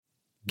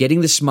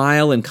Getting the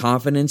smile and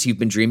confidence you've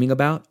been dreaming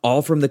about,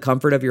 all from the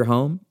comfort of your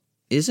home,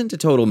 isn't a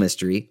total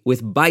mystery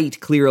with Bite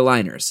Clear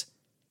Aligners.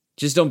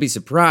 Just don't be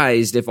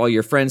surprised if all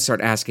your friends start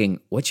asking,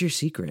 "What's your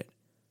secret?"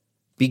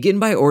 Begin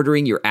by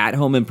ordering your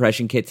at-home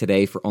impression kit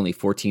today for only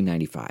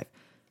 $14.95.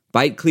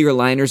 Bite Clear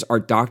Aligners are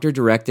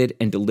doctor-directed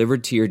and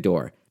delivered to your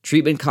door.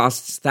 Treatment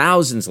costs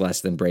thousands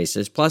less than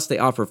braces, plus they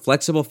offer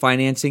flexible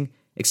financing,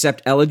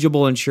 accept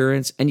eligible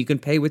insurance, and you can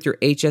pay with your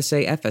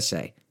HSA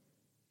FSA.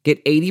 Get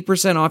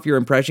 80% off your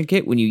impression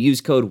kit when you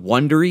use code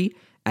WONDERY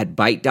at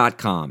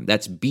Byte.com.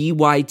 That's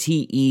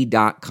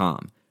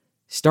BYTE.com.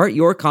 Start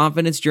your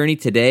confidence journey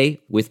today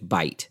with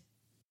Byte.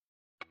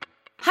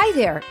 Hi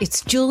there,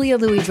 it's Julia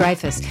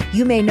Louis-Dreyfus.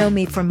 You may know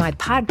me from my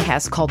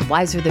podcast called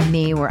Wiser Than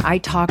Me, where I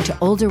talk to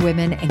older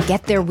women and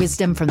get their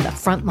wisdom from the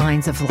front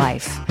lines of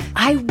life.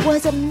 I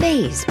was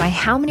amazed by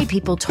how many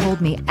people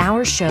told me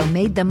our show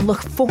made them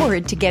look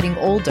forward to getting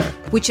older,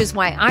 which is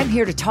why I'm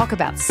here to talk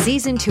about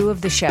season 2 of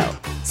the show.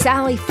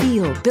 Sally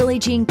Field, Billie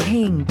Jean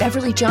King,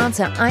 Beverly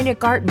Johnson, Ina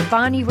Garten,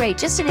 Bonnie Raitt,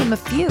 just to name a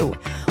few.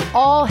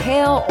 All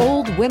hail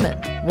old women.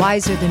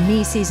 Wiser Than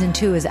Me season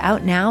 2 is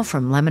out now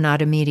from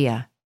Lemonada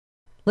Media.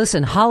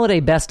 Listen, holiday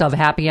best of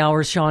happy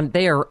hours, Sean,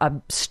 they are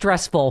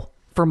stressful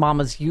for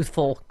mama's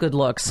youthful good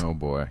looks. Oh,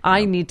 boy.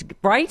 I need to,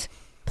 right?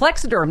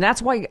 Plexiderm,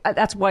 that's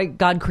why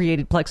God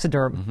created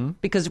Plexiderm. Mm-hmm.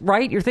 Because,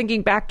 right, you're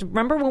thinking back to,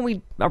 remember when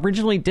we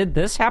originally did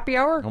this happy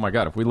hour? Oh, my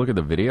God. If we look at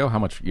the video, how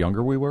much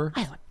younger we were?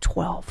 I looked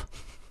 12.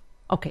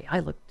 Okay,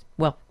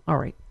 well, all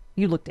right.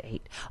 You looked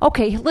 8.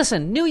 Okay,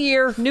 listen, new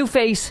year, new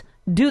face.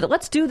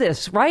 Let's do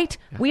this, right?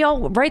 Yeah. We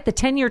all, right, the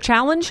 10-year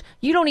challenge.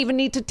 You don't even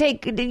need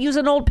to use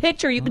an old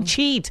picture. You can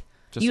cheat.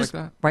 Just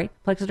like that. Right?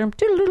 Plexiderm.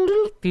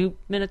 A few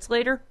minutes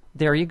later,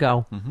 there you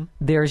go. Mm-hmm.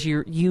 There's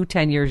you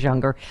 10 years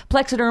younger.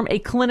 Plexiderm, a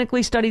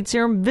clinically studied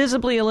serum,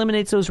 visibly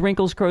eliminates those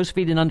wrinkles, crow's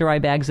feet, and under-eye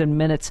bags in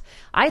minutes.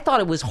 I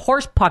thought it was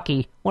horse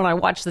pucky when I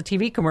watched the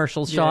TV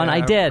commercials, Sean. I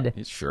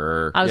did.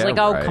 Sure. I was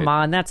come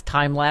on, that's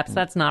time-lapse.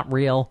 That's not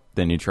real.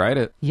 Then you tried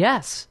it.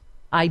 Yes,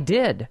 I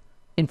did.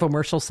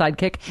 Infomercial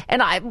sidekick,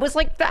 and I was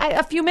like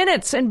a few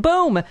minutes, and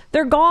boom,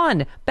 they're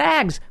gone.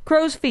 Bags,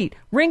 crow's feet,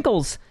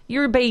 wrinkles.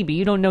 You're a baby,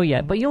 you don't know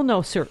yet, but you'll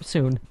know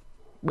soon.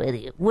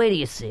 Wait do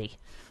you see?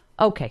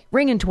 Okay,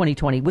 ring in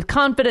 2020 with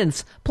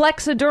confidence.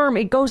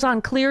 Plexiderm, it goes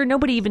on clear.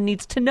 Nobody even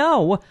needs to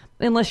know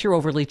unless you're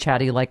overly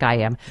chatty like I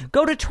am.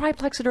 Go to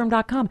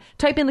tryplexiderm.com.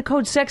 Type in the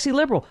code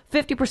SEXYLIBERAL.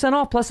 50%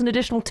 off plus an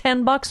additional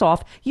 $10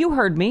 off. You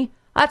heard me.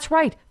 That's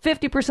right,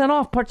 50%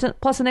 off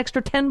plus an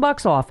extra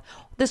 $10 off.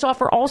 This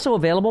offer also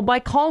available by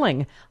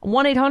calling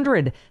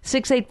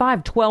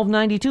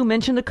 1-800-685-1292.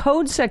 Mention the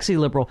code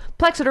SEXYLIBERAL.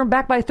 Plexiderm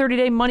backed by a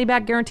 30-day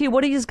money-back guarantee.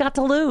 What do you got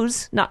to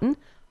lose? Nothing.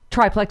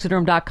 Try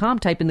Plexiderm.com.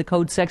 Type in the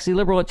code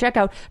SEXYLIBERAL at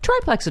checkout. Try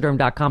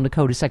Plexiderm.com. The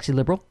code is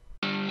SEXYLIBERAL.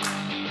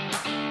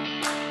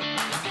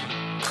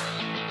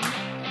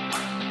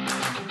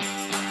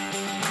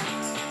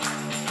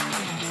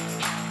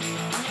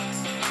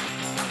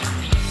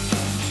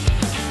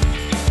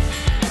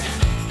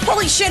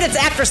 Holy shit, it's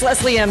actress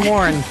Lesley Ann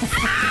Warren.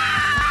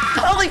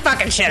 Holy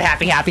fucking shit,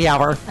 happy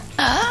hour.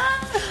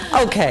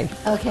 Okay.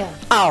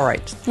 All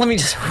right. Let me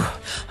just,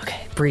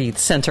 breathe,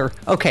 center.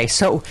 Okay,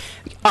 so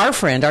our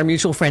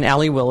mutual friend,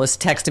 Allie Willis,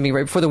 texted me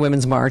right before the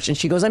Women's March, and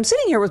she goes, I'm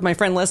sitting here with my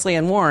friend Lesley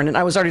Ann Warren, and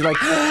I was already like,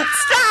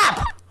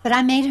 stop! But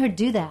I made her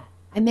do that.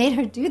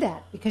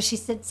 Because she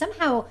said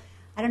somehow,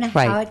 I don't know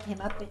how it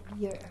came up, but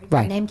your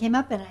name came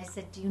up, and I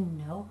said, do you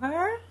know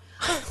her?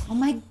 Oh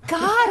my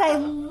God, I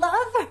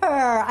love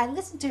her. I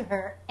listen to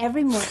her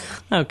every morning.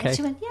 Okay. And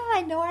she went, yeah,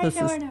 I know her.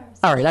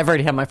 All right, I've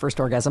already had my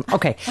first orgasm.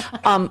 Okay.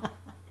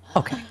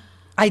 Okay.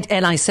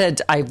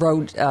 I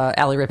wrote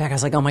Allie right back. I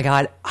was like, oh my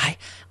God, I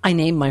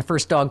named my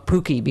first dog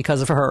Pookie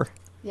because of her.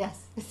 Yes.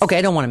 Okay,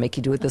 I don't want to make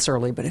you do it this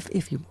early, but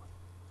if you...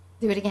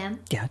 Do it again?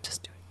 Yeah,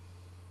 just do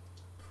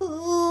it.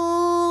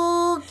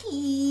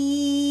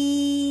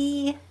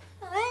 Pookie,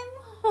 I'm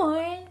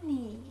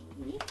horny.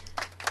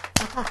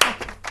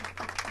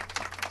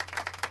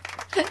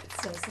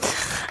 So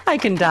I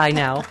can die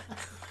now.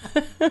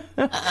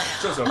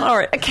 All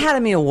right,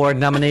 Academy Award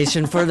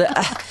nomination for the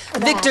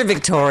Victor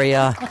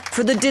Victoria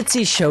for the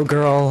ditzy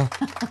showgirl.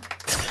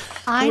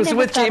 I was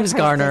with James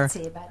Garner.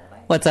 Ditzy, by the way.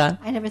 What's that?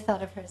 I never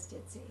thought of her as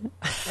ditzy.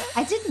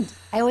 I didn't.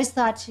 I always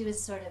thought she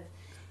was sort of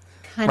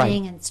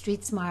cunning and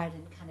street smart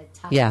and kind of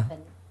tough. Yeah.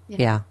 And,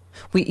 Yeah.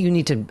 You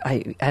need to.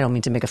 I don't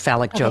mean to make a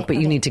phallic joke, but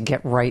you need to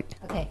get right.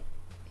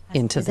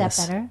 Into is this.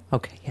 Is that better?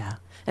 Okay. Yeah.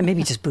 And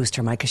maybe just boost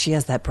her mic because she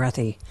has that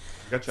breathy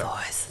Gotcha.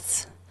 voice.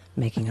 It's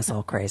making us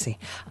all crazy.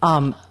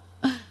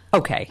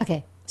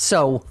 Okay.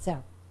 So,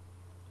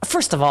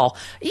 first of all,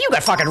 you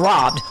got fucking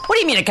robbed. What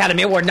do you mean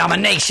Academy Award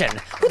nomination?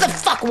 Who the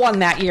fuck won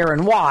that year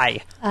and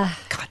why?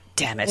 God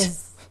damn it.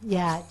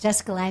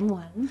 Jessica Lange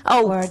won.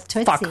 Oh, or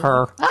Tootsie. fuck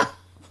her.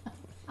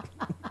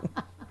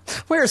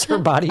 Where's her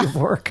body of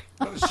work?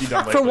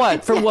 For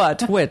what? For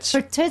what? Which?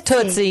 For Tootsie.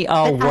 Tootsie.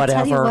 Oh, but whatever.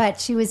 I'll tell you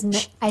what, she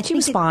was... she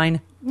was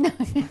fine. No,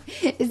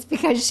 it's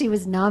because she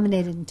was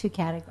nominated in 2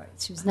 categories.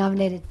 She was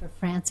nominated for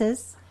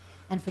Frances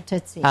and for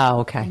Tootsie. Oh,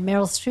 okay. And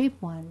Meryl Streep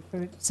won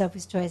for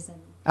Sophie's Choice. And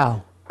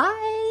oh.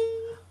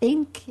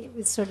 think it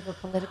was sort of a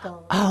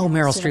political. Oh,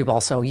 Meryl Streep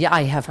also. Yeah,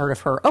 I have heard of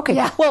her. Okay,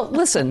 Yeah. well,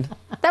 listen,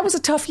 that was a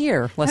tough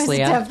year,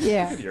 Lesley. It was a tough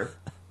year.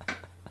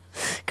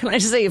 Can I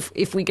just say,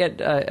 if we get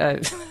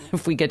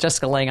if we get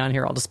Jessica Lange on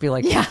here, I'll just be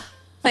like, Yeah.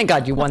 thank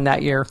God you won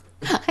that year.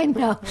 I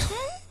know.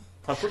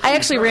 I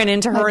actually ran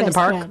into her in the best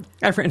park. friend.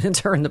 I ran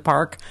into her in the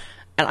park,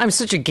 and I'm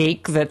such a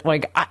geek that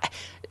like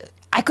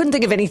I couldn't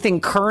think of anything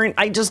current.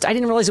 I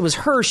didn't realize it was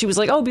her. She was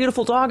like, "Oh,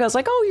 beautiful dog." I was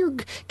like, "Oh, your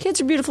kids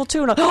are beautiful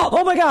too." And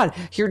oh my God,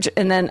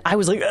 and then I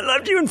was like, "I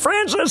loved you and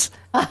Francis."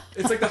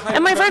 It's like the height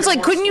And my of friend's like,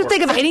 War "Couldn't you sport.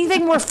 think of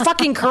anything more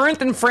fucking current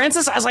than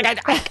Francis?" I was like,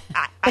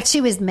 But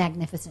she was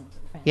magnificent.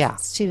 Frances. Yeah.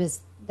 She was.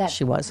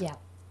 She was. Yeah.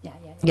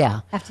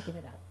 Yeah. Have to give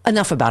it up.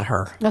 Enough about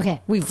her.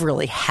 Okay. We've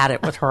really had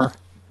it with her.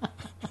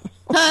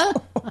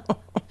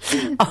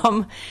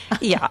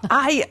 Yeah,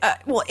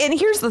 well, and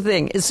here's the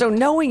thing is, so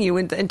knowing you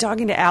and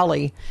talking to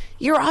Allie,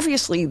 you're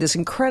obviously this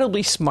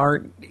incredibly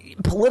smart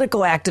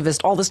political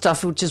activist, all this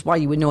stuff, which is why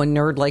you would know a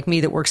nerd like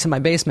me that works in my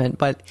basement.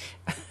 But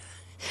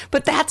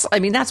that's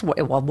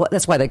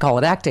why they call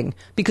it acting,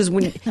 because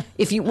when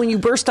you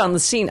burst on the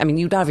scene, I mean,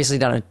 you'd obviously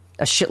done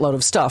a shitload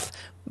of stuff,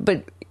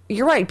 but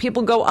you're right.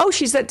 People go, "Oh,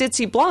 she's that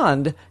ditzy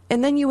blonde,"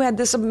 and then you've had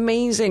this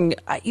amazing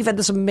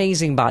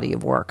body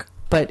of work.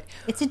 But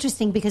It's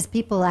interesting because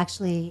people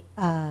actually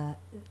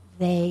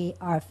they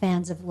are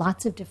fans of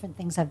lots of different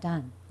things I've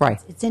done. Right.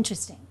 It's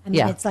interesting. I mean,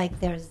 Yeah. it's like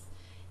there's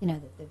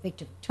the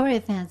Victoria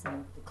fans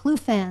and the Clue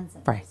fans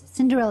and Right. there's the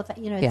Cinderella fans.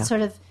 Yeah. It's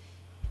sort of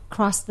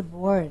across the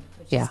board,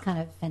 which Yeah. is kind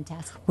of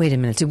fantastic. wait a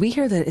minute, did we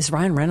hear that? Is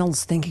Ryan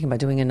Reynolds thinking about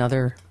doing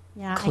another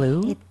Yeah,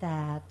 Clue? I hate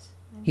that.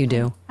 You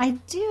do? I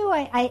do.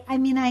 I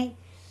mean, I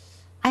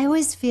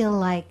always feel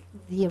like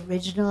the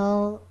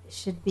original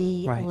should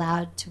be Right.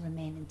 allowed to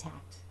remain intact.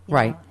 you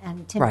Right. know?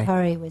 And Tim Right.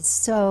 Curry was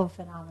so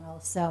phenomenal.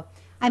 So,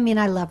 I mean,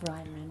 I love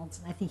Ryan Reynolds,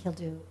 and I think he'll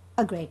do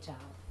a great job.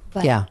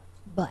 But, Yeah.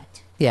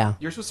 But Yeah.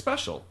 Yours was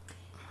special.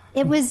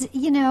 it was,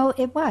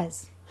 it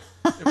was.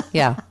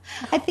 Yeah.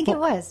 I think it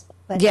was.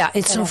 But Yeah,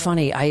 it's so whatever.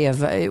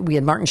 funny. We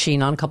had Martin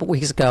Sheen on a couple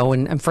weeks ago,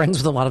 and I'm friends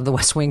with a lot of the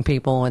West Wing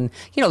people. And,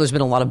 there's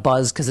been a lot of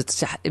buzz because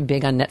it's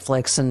big on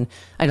Netflix. And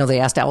I know they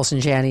asked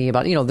Allison Janney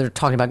about, they're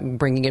talking about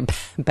bringing it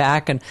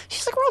back. And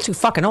she's like, "We're all too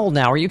fucking old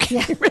now. Are you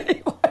kidding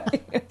me?"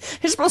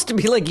 It's supposed to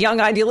be like young,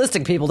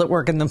 idealistic people that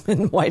work in the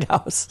White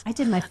House. I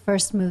did my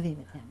first movie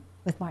with him,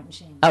 with Martin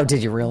Sheen. Oh,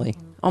 did you really?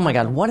 Oh, my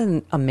God. What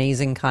an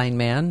amazing, kind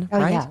man, Oh,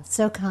 right? yeah.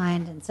 So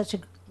kind and such a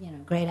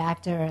great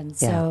actor and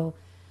so,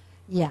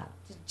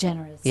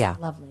 generous. Yeah.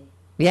 Lovely.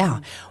 Yeah.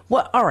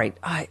 Well, all right.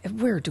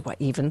 Where do I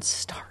even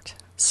start?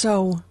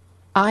 So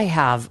I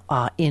have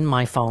in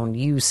my phone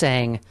you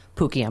saying,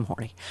 "Pookie, I'm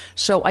horny."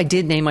 So I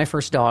did name my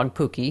first dog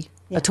Pookie,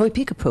 Yeah. a toy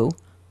peekapoo,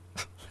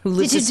 who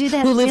lived Did you do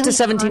that who lived really to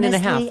 17 and a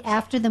half. honestly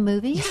after the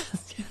movie?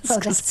 Oh,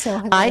 that's so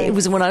hilarious. It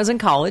was when I was in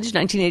college,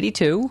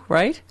 1982,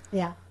 right?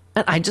 Yeah.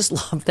 And I just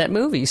loved that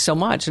movie so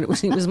much. And it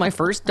was my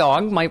first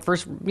dog, my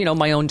first,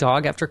 my own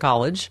dog after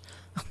college.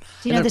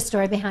 Do you know the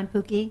story behind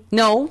Pookie?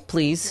 No,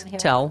 please Wanna hear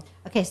it? tell.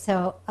 Okay,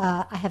 so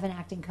I have an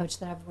acting coach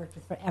that I've worked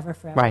with forever.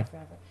 Right.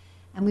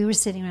 And we were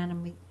sitting around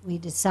and we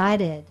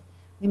decided,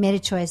 we made a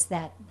choice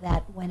that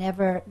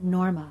whenever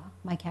Norma,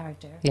 my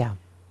character, Yeah.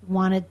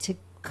 wanted to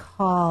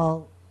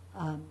call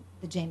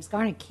the James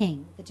Garner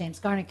King, the James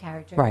Garner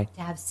character, Right.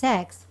 to have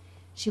sex,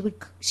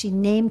 she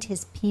named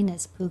his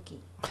penis Pookie.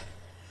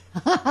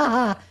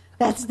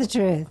 That's the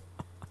truth.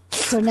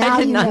 So now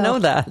did you not know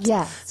that.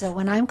 Yeah. So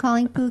when I'm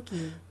calling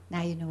Pookie,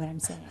 now you know what I'm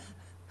saying.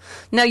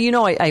 Now,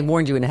 I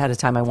warned you ahead of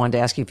time. I wanted to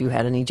ask you if you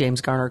had any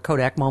James Garner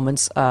Kodak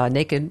moments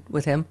naked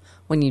with him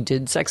when you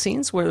did sex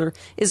scenes.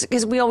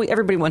 Because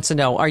everybody wants to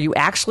know: are you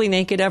actually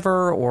naked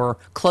ever, or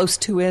close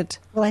to it?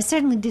 Well, I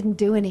certainly didn't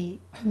do any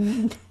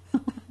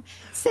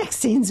sex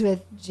scenes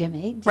with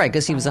Jimmy. Right,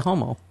 because he was a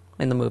homo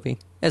in the movie,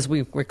 as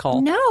we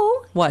recall. No.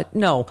 What?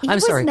 No, He I'm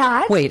was sorry.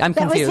 not. Wait, I'm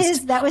That was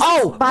confused. that was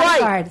his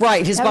bodyguard.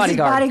 Right, his That was his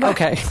bodyguard. bodyguard.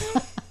 Okay.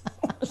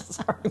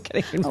 Sorry, I'm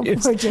getting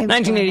confused. poor James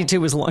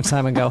 1982 was a long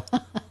time ago.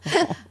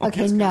 Okay,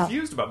 He was no.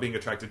 confused about being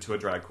attracted to a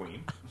drag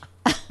queen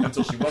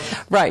until she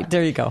wasn't. Right,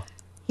 there you go.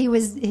 He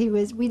was.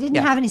 We didn't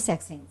Yeah. have any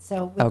sex scenes,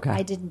 so Okay.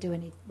 I didn't do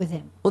any with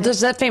him. Well,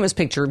 there's that famous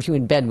picture of you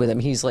in bed with him.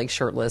 He's like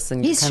shirtless,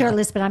 and He's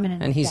shirtless, but I'm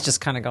in. and he's yeah. just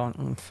kind of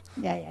going.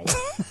 Yeah.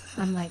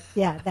 I'm like,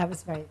 yeah, that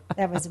was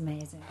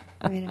amazing.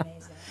 I mean,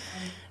 amazing.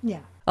 Yeah.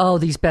 Oh,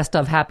 these best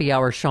of happy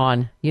hours,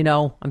 Sean.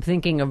 I'm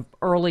thinking of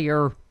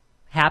earlier,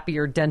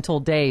 happier dental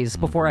days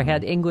before I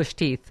had English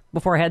teeth,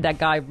 before I had that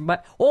guy,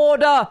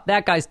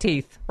 that guy's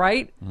teeth,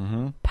 right?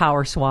 Mm-hmm.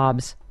 Power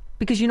swabs.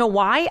 Because you know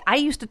why? I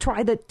used to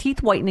try the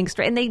teeth whitening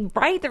straight, and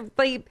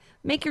they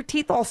make your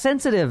teeth all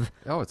sensitive.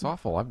 Oh, it's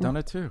awful. I've done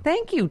it too.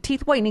 Thank you.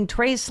 Teeth whitening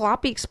trays,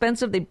 sloppy,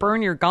 expensive. They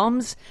burn your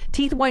gums.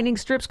 Teeth whitening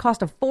strips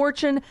cost a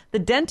fortune. The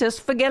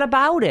dentist, forget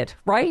about it,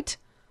 right?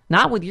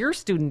 Not with your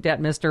student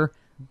debt, mister.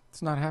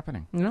 It's not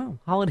happening. No,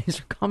 holidays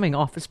are coming.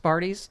 Office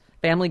parties,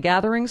 family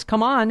gatherings.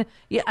 Come on,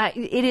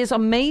 it is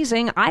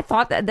amazing. I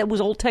thought that was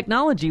old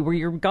technology where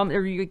your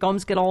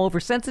gums get all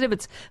oversensitive.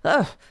 It's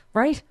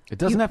right. It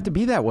doesn't have to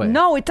be that way.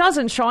 No, it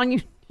doesn't, Sean.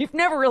 You You've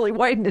never really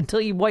whitened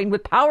until you whiten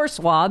with Power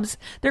Swabs.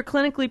 They're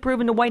clinically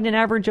proven to whiten an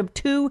average of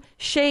 2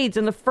 shades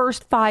in the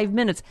first 5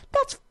 minutes.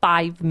 That's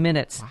 5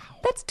 minutes. Wow.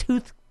 That's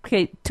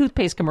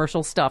toothpaste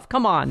commercial stuff.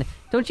 Come on.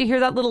 Don't you hear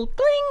that little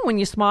gling when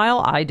you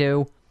smile? I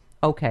do.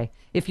 Okay.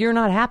 If you're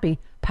not happy,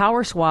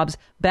 Power Swabs,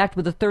 backed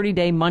with a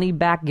 30-day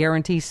money-back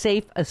guarantee,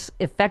 safe,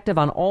 effective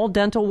on all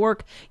dental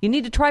work. You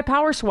need to try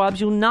Power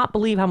Swabs. You'll not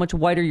believe how much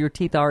whiter your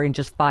teeth are in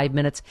just 5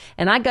 minutes.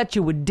 And I got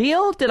you a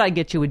deal. Did I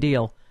get you a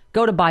deal?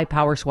 Go to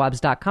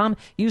buypowerswabs.com.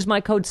 Use my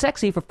code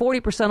SEXY for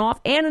 40%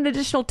 off and an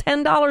additional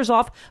 $10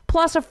 off,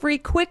 plus a free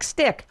quick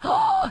stick.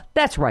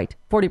 That's right,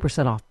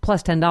 40% off,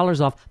 plus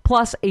 $10 off,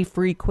 plus a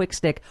free quick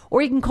stick.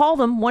 Or you can call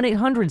them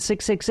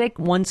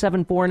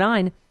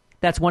 1-800-668-1749.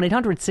 That's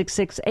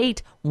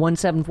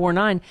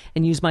 1-800-668-1749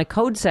 and use my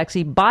code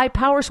SEXY.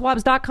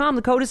 Buypowerswabs.com.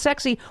 The code is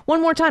SEXY.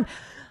 One more time.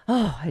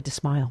 Oh, I had to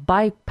smile.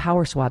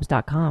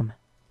 Buypowerswabs.com.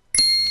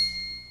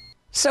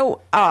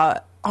 So,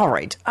 all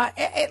right.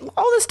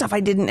 All this stuff I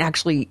didn't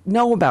actually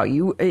know about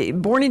you.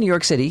 Born in New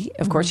York City.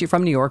 Of course, you're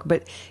from New York.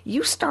 But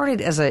you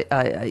started as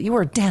you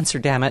were a dancer,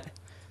 damn it.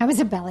 I was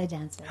a ballet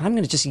dancer. I'm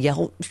going to just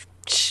yell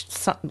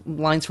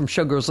lines from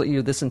Showgirls at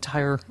you this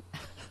entire...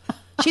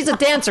 She's a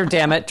dancer,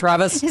 damn it,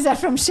 Travis. Is that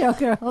from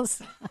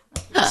Showgirls?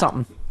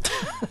 Something.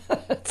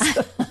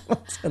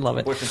 I love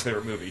it. Boyfriend's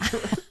favorite movie.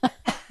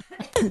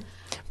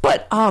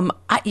 But,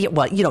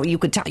 you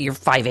could tell you're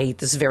 5'8".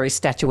 This is very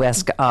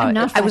statuesque. I'm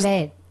not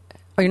 5'8".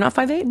 Oh, you're not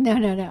 5'8"?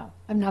 No.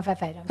 I'm not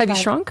 5'8". Have you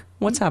shrunk?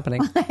 What's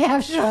happening? I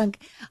have shrunk.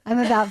 I'm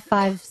about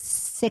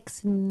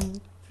 5'6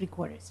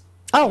 3/4".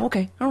 Oh,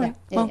 okay. All right.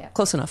 Yeah.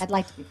 Close enough. I'd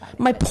like to be 5'8".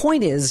 My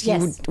point is,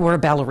 yes. You were a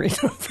ballerina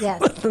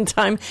for the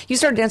time. You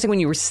started dancing when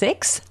you were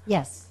 6?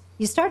 Yes.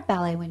 You start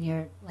ballet when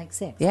you're like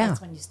 6. Yeah.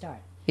 That's when you start.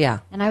 Yeah.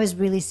 And I was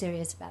really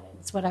serious about it.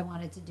 It's what I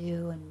wanted to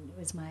do, and it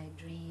was my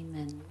dream,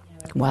 and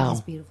everything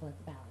was beautiful at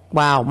the ballet.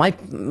 Wow.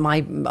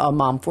 My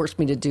mom forced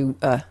me to do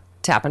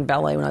tap and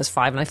ballet when I was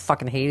 5, and I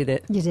fucking hated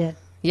it. You did?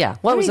 Yeah.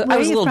 Well, I was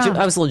a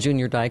little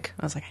junior dyke.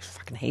 I was like, I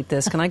fucking hate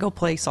this. Can I go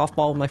play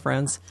softball with my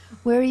friends?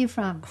 Where are you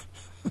from?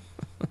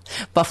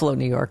 Buffalo,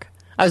 New York.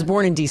 I was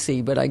born in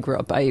D.C., but I grew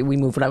up. We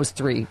moved when I was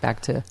 3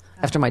 back to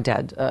after my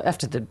dad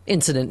after the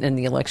incident in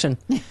the election.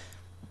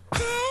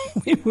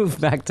 We moved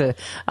back to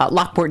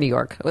Lockport, New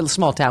York, a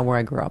small town where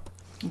I grew up.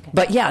 Okay.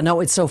 But yeah, no,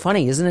 it's so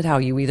funny, isn't it? How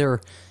you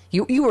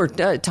you were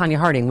Tanya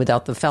Harding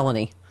without the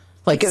felony,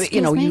 like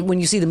when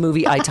you see the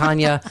movie I,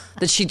 Tanya,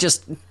 that she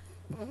just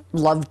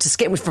loved to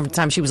skate from the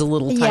time she was a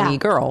little tiny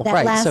girl, that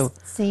right?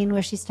 Last scene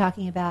where she's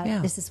talking about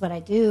this is what I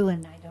do,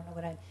 and I don't know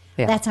what I.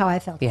 Yeah. That's how I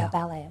felt about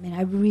ballet. I mean,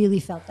 I really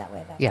felt that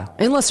way about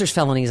ballet. Unless there's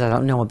felonies I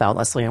don't know about,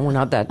 Lesley, and we're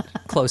not that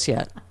close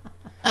yet.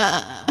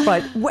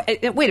 But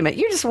wait a minute,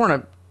 you just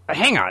want to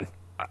hang on.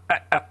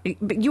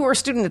 You were a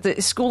student at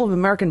the School of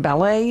American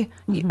Ballet.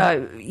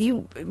 Mm-hmm.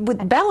 You with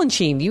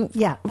Balanchine.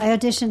 I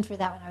auditioned for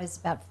that when I was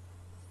about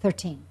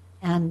 13.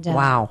 And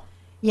wow.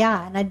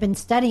 Yeah, and I'd been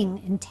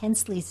studying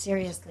intensely,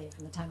 seriously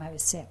from the time I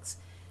was 6.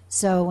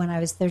 So when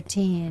I was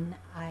 13,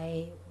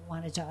 I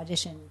wanted to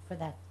audition for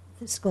the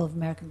School of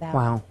American Ballet.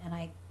 Wow. And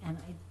I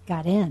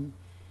got in,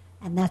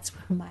 and that's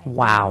where my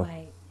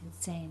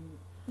insane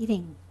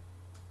eating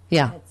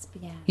habits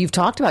began. You've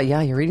talked about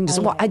your eating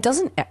disorder. I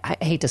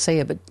hate to say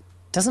it, but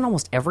doesn't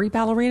almost every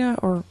ballerina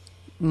or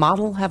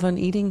model have an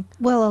eating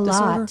disorder? A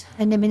lot.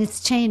 And I mean, it's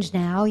changed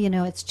now.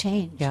 It's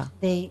changed. Yeah.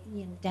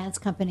 Dance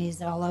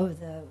companies all over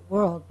the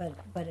world,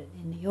 but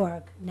in New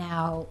York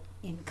now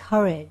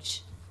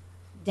encourage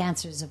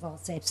dancers of all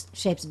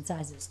shapes and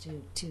sizes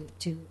to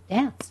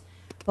dance.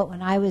 But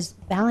when I was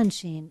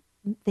Balanchine,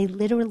 they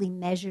literally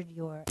measured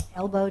your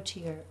elbow to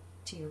your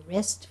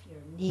wrist, your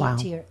knee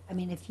to your. I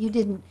mean, if you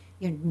didn't,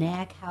 your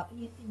neck, how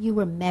you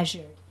were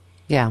measured.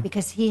 Yeah.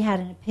 Because he had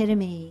an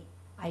epitome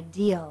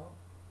ideal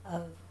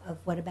of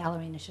what a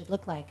ballerina should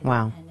look like. And,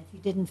 wow. And if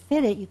you didn't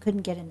fit it, you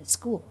couldn't get into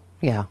school.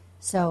 Yeah.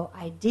 So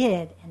I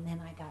did, and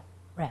then I got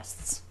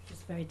breasts, which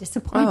is very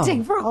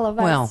disappointing for all of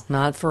us. Well,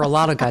 not for a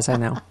lot of guys I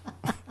know.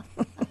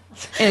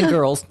 And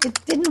girls.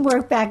 It didn't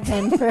work back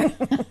then for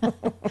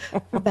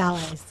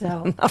ballet.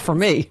 So not for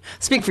me.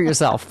 Speak for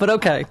yourself, but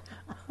okay.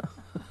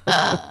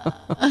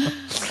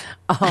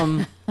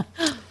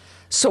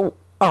 So,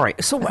 all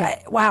right. So,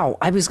 wow.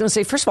 I was going to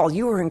say, first of all,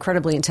 you were an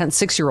incredibly intense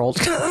 6-year-old.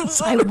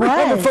 So I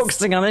remember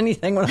focusing on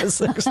anything when I was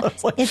 6. I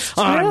was like, it's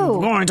true.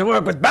 I'm going to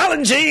work with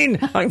Balanchine.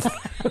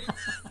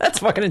 That's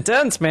fucking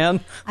intense,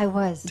 man. I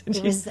was. I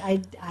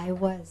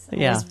was.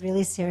 I was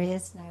really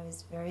serious, and I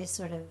was very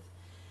sort of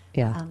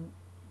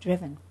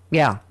driven.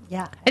 Yeah.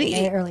 Yeah.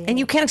 And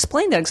you can't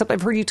explain that, except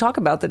I've heard you talk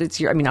about that.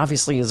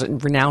 Obviously, as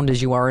renowned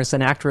as you are as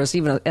an actress,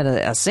 even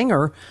a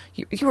singer,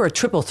 you were a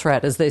triple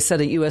threat, as they said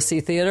at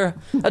USC Theater.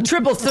 A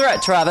triple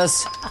threat,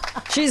 Travis.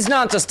 She's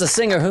not just a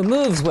singer who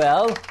moves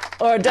well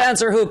or a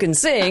dancer who can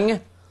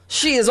sing.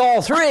 She is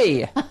all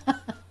 3.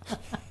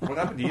 What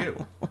happened to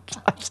you?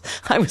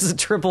 I was a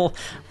triple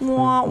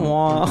wah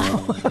wah.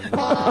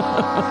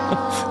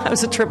 I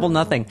was a triple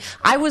nothing.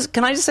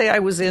 Can I just say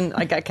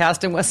I got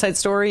cast in West Side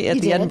Story at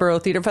the Edinburgh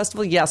Theatre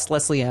Festival? Yes,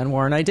 Lesley Ann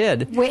Warren, I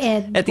did.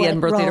 At the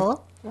Edinburgh role? Theatre.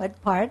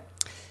 What part?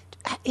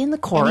 In the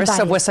chorus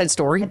of West Side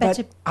Story,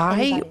 but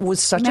I was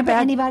such a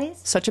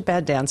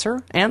bad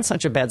dancer and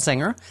such a bad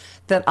singer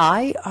that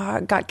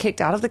I got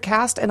kicked out of the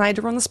cast and I had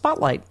to run the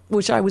spotlight,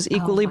 which I was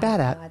equally bad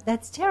at.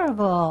 That's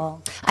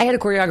terrible. I had a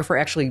choreographer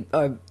actually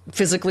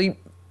physically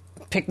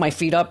pick my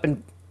feet up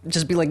and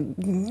just be like,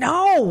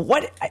 "No,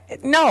 what?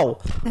 No."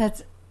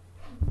 That's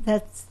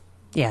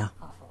yeah.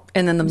 Awful.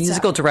 And then the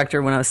musical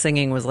director, when I was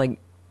singing, was like,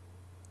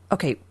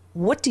 "Okay,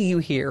 what do you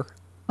hear?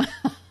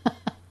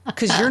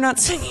 Because you're not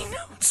singing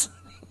notes."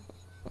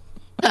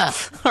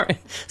 All right.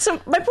 So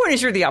my point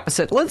is, you're the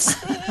opposite. Let's.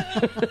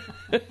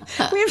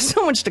 We have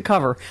so much to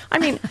cover. I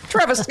mean,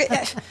 Travis,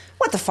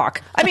 what the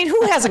fuck? I mean,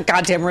 who has a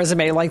goddamn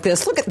resume like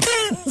this? Look at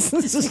this.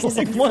 This is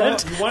like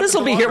what? This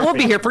will be here. We'll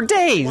be here for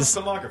days. What's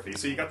filmography?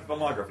 So you got the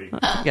filmography.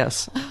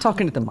 Yes,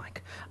 talking to the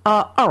mic.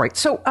 All right.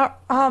 So,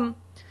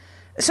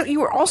 so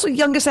you were also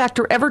youngest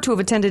actor ever to have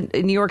attended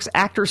New York's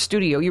Actors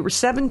Studio. You were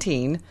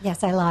 17.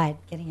 Yes, I lied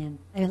getting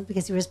in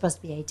because you were supposed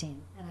to be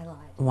 18, and I lied.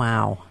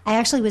 Wow. I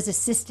actually was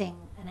assisting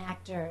an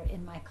actor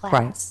in my class.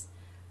 Right.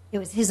 It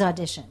was his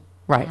audition.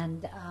 Right.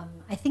 And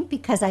I think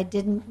because I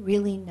didn't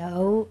really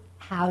know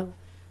how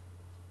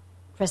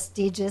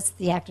prestigious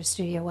the Actors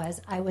Studio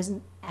was, I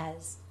wasn't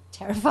as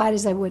terrified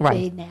as I would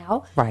be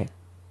now. Right.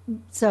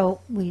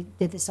 So we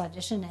did this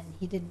audition, and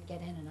he didn't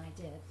get in, and I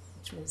did,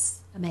 which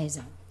was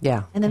amazing.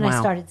 Yeah. And then I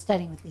started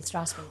studying with Lee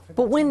Strasberg.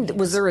 But when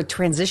was there a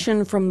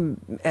transition from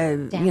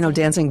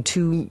dancing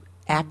to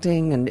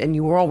acting, and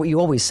you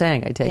always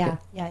sang? I take it.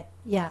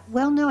 Yeah.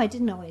 Well, no, I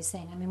didn't always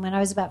sing. I mean, when I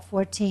was about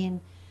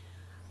 14,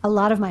 a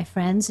lot of my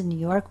friends in New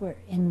York were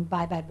in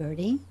Bye Bye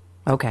Birdie.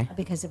 Okay.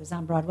 Because it was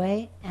on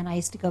Broadway, and I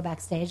used to go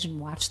backstage and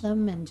watch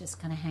them and just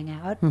kind of hang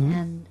out. Mm-hmm.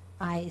 And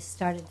I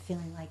started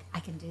feeling like I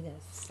can do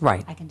this.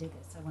 Right. I can do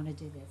this. I want to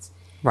do this.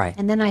 Right.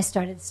 And then I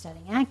started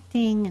studying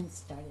acting and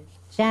started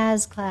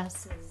jazz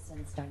classes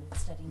and started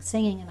studying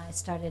singing. And I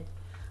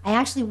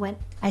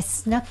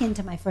snuck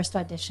into my first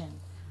audition.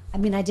 I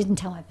mean, I didn't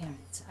tell my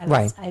parents.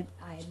 I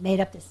made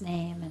up this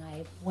name, and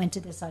I went to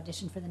this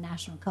audition for the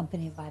National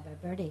Company of Bye Bye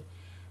Birdie,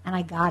 and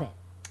I got it.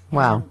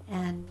 Wow.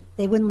 And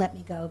they wouldn't let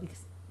me go because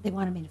they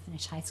wanted me to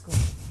finish high school.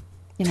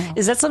 You know.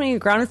 Is that something you're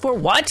grounded for?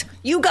 What?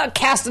 You got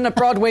cast in a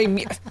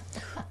Broadway...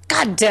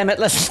 God damn it,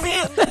 Lesley.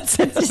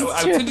 So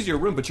I attended your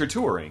room, but you're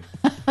touring.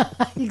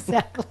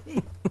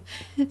 Exactly.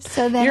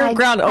 So then you're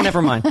grounded. Oh,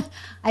 never mind.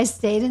 I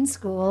stayed in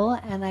school,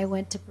 and I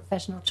went to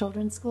Professional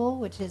Children's School,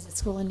 which is a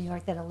school in New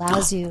York that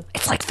allows you...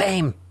 It's like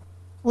Fame.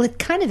 Well, it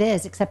kind of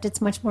is, except it's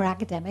much more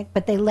academic,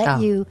 but they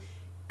let you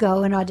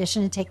go and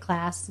audition and take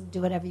class and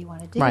do whatever you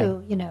want to do,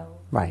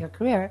 for your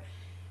career.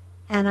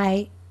 And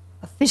I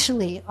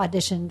officially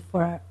auditioned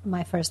for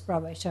my first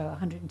Broadway show,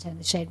 110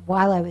 The Shade,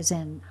 while I was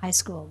in high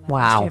school,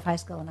 my first year of high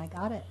school, and I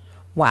got it.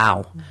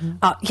 Wow.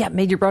 Mm-hmm.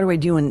 Made your Broadway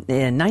debut in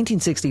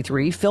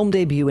 1963, film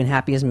debut in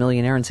Happy as a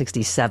Millionaire in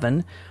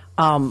 67.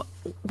 Can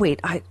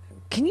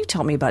you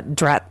tell me about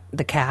Drat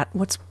the Cat?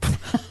 What's...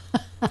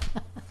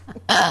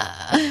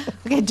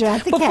 Okay,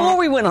 Drat the Cat. Before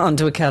we went on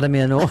to Academy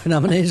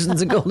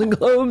nominations and Golden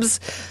Globes,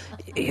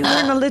 you were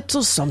in a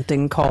little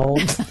something called...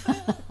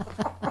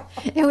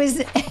 It was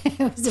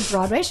a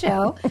Broadway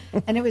show,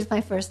 and it was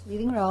my first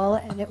leading role,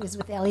 and it was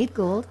with Elliot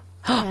Gould.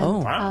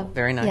 And, wow.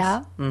 Very nice.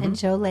 Yeah, mm-hmm. and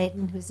Joe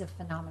Layton, who's a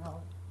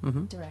phenomenal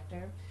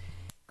director,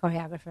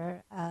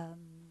 choreographer.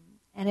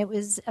 And it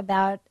was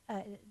about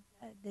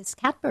this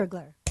cat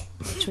burglar,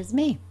 which was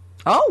me.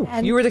 Oh,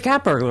 and you were the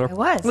cat burglar. I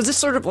was. Was this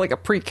sort of like a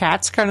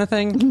pre-Cats kind of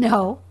thing?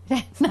 No, it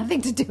had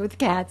nothing to do with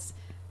cats.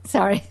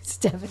 Sorry,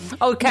 Stephanie.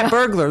 Oh, cat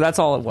burglar. That's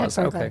all it was.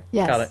 Cat burglar. Okay,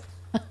 yes. got it.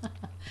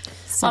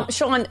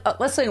 Sean,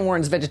 Lesley and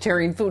Warren's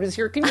Vegetarian Food is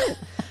here. Can you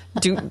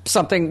do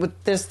something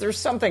with this? There's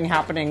something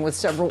happening with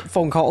several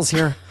phone calls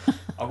here.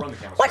 I'll run the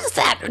camera. What is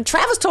that?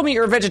 Travis told me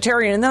you're a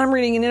vegetarian, and then I'm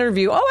reading an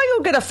interview. Oh, I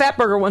go get a fat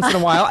burger once in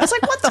a while. I was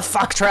like, what the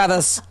fuck,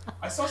 Travis?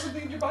 I saw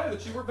something in your bio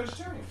that you were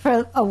vegetarian.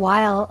 For a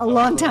while, a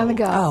long time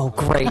ago. Oh,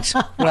 great.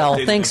 Well,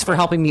 thanks for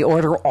helping me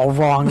order all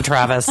wrong,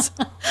 Travis.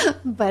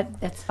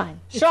 But that's fine.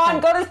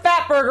 Sean, go to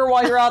Fat Burger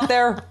while you're out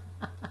there.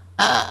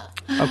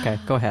 Okay,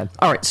 go ahead.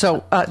 All right,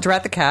 so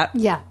Drat the Cat.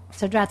 Yeah.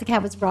 So Drat the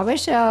Cat was a Broadway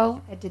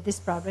show. I did this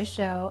Broadway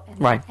show.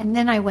 And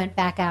then I went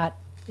back out.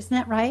 Isn't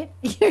that right?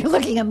 You're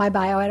looking at my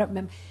bio. I don't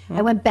remember.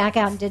 I went back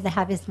out and did The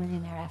Happiest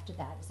Millionaire after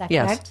that. Is that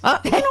correct?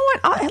 You know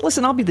what?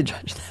 Listen, I'll be the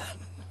judge of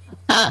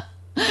that.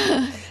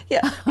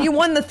 Yeah. You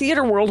won the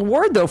Theater World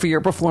Award, though, for your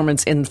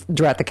performance in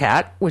Drat the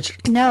Cat, which...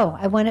 No,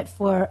 I won it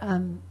for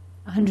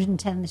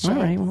 110 The Shade. All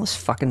right, well, this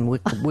fucking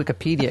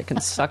Wikipedia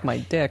can suck my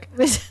dick.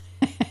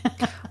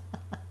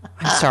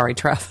 I'm sorry,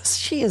 Travis.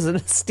 She is an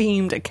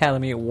esteemed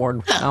Academy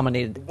Award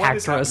nominated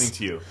actress. What is happening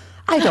to you?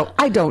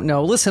 I don't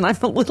know. Listen, I'm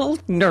a little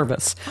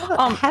nervous.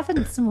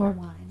 Having some more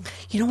wine.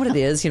 You know what it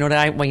is? You know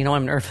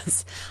I'm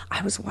nervous.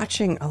 I was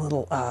watching a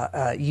little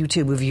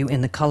YouTube of you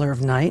in The Color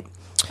of Night.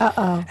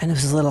 Uh-oh. And it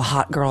was a little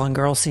hot girl on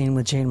girl scene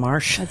with Jane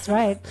Marsh. That's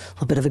right. A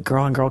little bit of a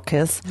girl on girl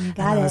kiss. You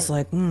got I was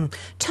like,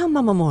 tell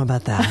Mama more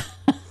about that.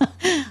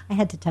 I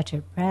had to touch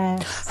her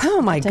breast.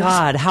 Oh my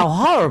God, how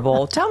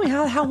horrible. Tell me,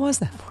 how was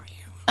that for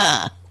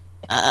you?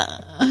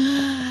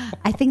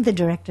 I think the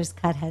director's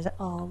cut has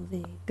all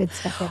the good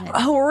stuff in it.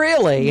 Oh,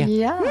 really?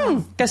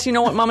 Yeah. Guess you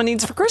know what Mama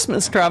needs for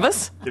Christmas,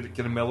 Travis.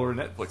 Get a mail or a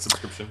Netflix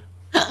subscription.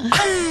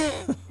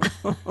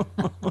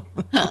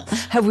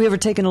 Have we ever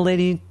taken a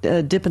lady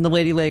dip in the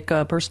Lady Lake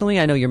personally?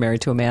 I know you're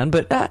married to a man,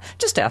 but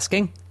just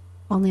asking.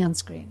 Only on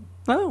screen.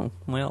 Oh,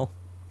 well.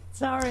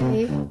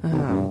 Sorry.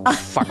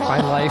 Fuck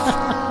my life.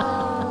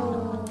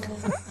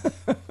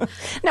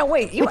 Now,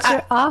 wait. You're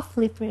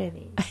awfully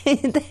pretty.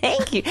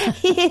 Thank you.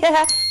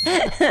 Yeah.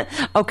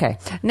 Okay.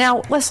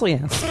 Now, Lesley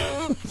Ann.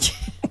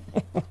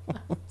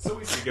 So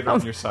easy to get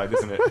on your side,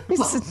 isn't it?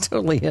 It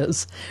totally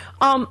is.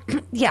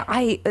 Yeah,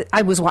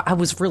 I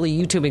was really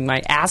YouTubing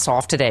my ass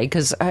off today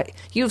because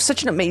you have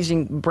such an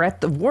amazing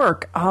breadth of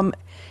work.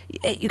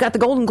 You got the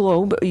Golden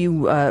Globe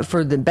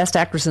for the Best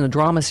Actress in a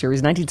Drama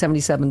Series,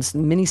 1977's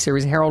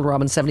miniseries Harold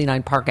Robbins'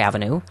 79 Park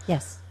Avenue.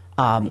 Yes,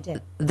 I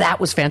did. That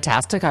was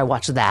fantastic. I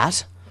watched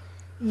that.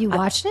 You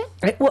watched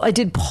it? I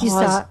did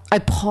pause. I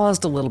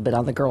paused a little bit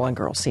on the girl on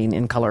girl scene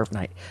in Color of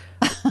Night,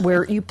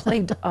 where you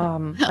played a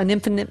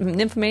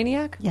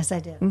nymphomaniac. Yes, I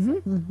did.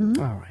 Mm-hmm. Mm-hmm.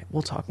 All right,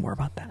 we'll talk more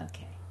about that.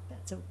 Okay,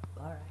 all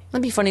right.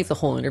 It'd be funny if the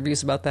whole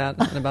interview's about that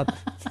and about.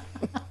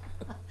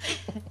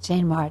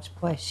 Jane March,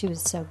 boy, she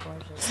was so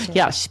gorgeous. Too.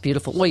 Yeah, she's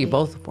beautiful. Well, you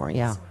both were.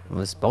 Yeah, it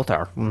was both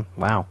are.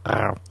 Wow.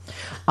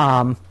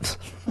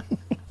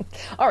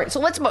 All right, so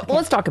let's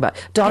talk about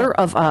daughter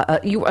of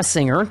you a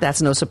singer.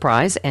 That's no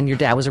surprise, and your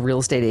dad was a real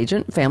estate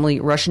agent. Family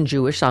Russian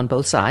Jewish on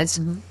both sides.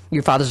 Mm-hmm.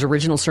 Your father's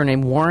original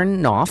surname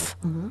Warren Knopf.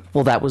 Mm-hmm.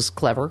 Well, that was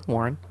clever,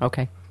 Warren.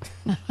 Okay,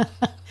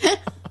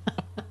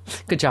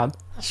 good job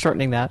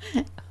shortening that.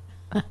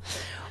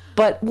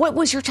 But what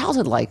was your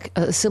childhood like?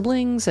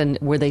 Siblings, and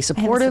were they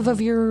supportive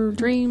of your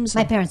dreams?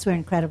 My parents were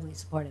incredibly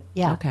supportive.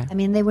 Yeah, okay. I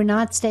mean, they were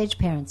not stage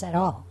parents at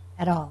all.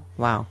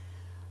 Wow.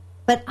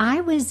 But I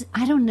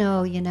don't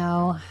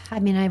know, I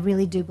mean, I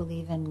really do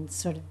believe in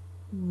sort of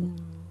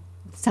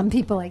some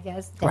people, I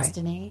guess,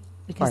 destiny, right.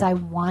 Because I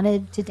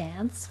wanted to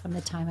dance from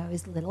the time I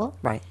was little.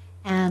 Right.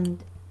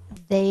 And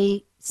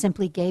they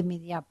simply gave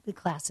me the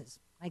classes.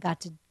 I got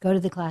to go to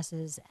the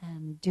classes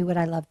and do what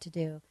I love to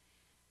do.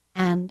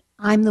 And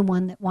I'm the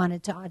one that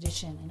wanted to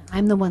audition, and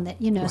I'm the one that,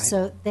 right.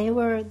 So they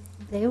were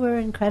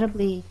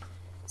incredibly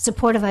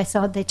supportive.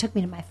 They took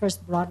me to my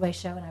first Broadway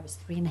show when I was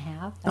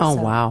 3.5. Oh,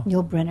 wow.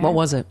 Yul Brynner. What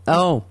was it?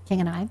 Oh. King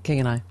and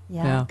I.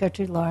 Yeah.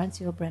 Gertrude Lawrence,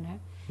 Yul Brynner.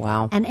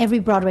 Wow. And every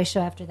Broadway show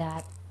after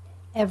that,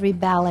 every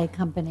ballet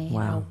company,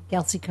 wow.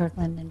 Gelsey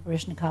Kirkland and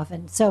Baryshnikov.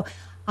 And so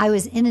I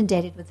was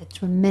inundated with a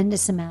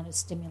tremendous amount of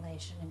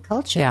stimulation and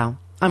culture. Yeah.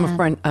 I have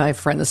a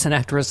friend that's an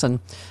actress, and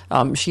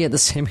she had the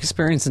same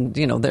experience, and,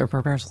 her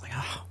parents were like,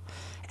 oh,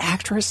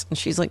 actress? And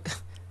she's like,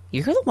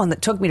 you're the one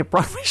that took me to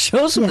Broadway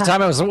shows from the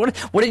time I was,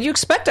 what did you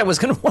expect I was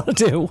going to want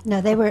to do?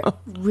 No, they were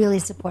really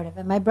supportive.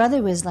 And my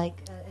brother was like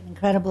an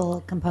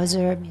incredible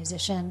composer,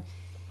 musician.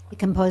 He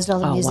composed all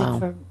the music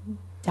for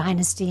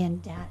Dynasty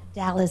and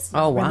Dallas,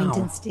 and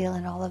Remington Steele,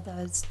 and all of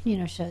those,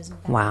 shows.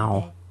 Back in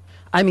the day.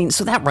 I mean,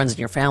 so that runs in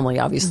your family,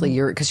 obviously.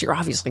 Mm-hmm. Because you're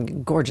obviously a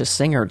gorgeous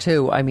singer,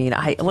 too. I mean,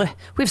 we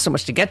have so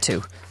much to get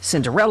to.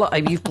 Cinderella,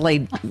 you've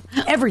played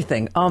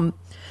everything.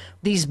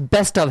 These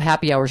best of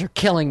happy hours are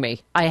killing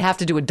me. I have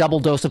to do a double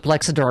dose of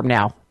Plexiderm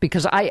now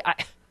because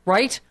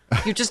right?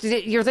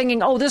 You're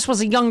thinking, oh, this was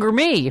a younger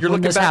me. You're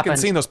looking back and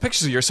seeing those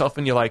pictures of yourself,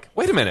 and you're like,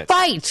 wait a minute,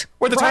 fight.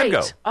 Where'd the time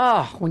go?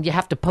 Oh, when you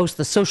have to post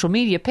the social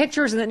media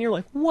pictures, and then you're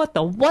like, what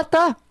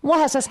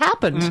has this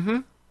happened? Mm-hmm.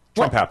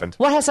 Trump happened.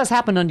 What has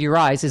happened under your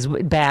eyes is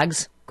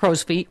bags,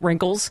 crow's feet,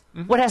 wrinkles.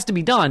 Mm-hmm. What has to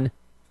be done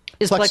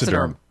is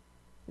Plexiderm.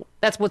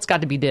 That's what's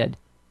got to be did.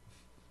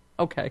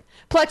 Okay.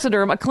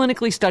 Plexiderm, a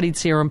clinically studied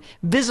serum,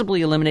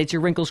 visibly eliminates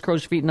your wrinkles,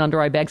 crow's feet, and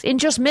under eye bags in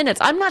just minutes.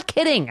 I'm not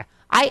kidding.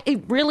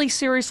 It really,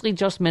 seriously,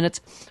 just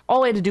minutes.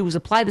 All I had to do was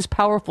apply this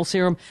powerful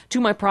serum to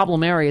my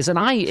problem areas. And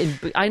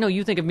I know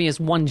you think of me as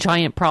one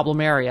giant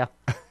problem area,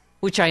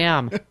 which I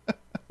am.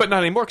 But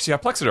not anymore because you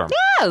have Plexiderm.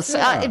 Yes.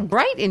 Yeah.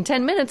 Right. In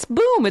 10 minutes,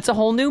 boom, it's a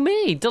whole new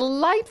me.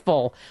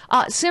 Delightful.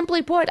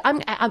 Simply put,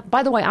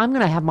 by the way, I'm going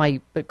to have my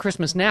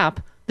Christmas nap.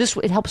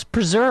 It helps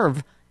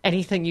preserve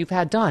anything you've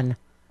had done.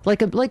 Like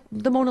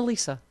the Mona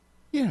Lisa.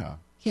 Yeah.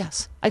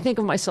 Yes. I think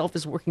of myself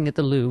as working at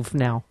the Louvre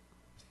now,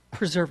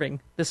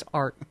 preserving this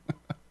art,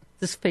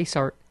 this face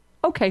art.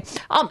 Okay.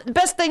 The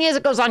best thing is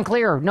it goes on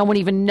clear. No one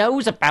even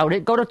knows about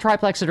it. Go to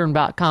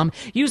tryplexiderm.com.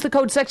 Use the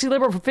code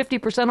SEXYLIBERAL for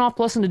 50% off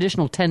plus an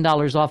additional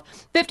 $10 off.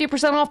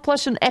 50% off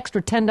plus an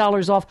extra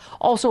 $10 off.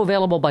 Also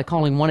available by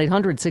calling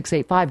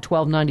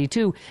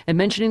 1-800-685-1292 and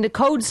mentioning the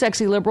code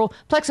SEXYLIBERAL.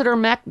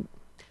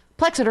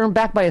 Plexiderm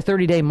backed by a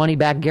 30-day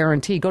money-back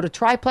guarantee. Go to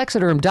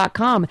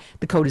tryplexiderm.com.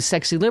 The code is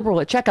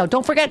SEXYLIBERAL at checkout.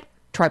 Don't forget,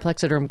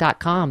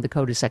 tryplexiderm.com. The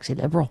code is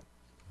SEXYLIBERAL.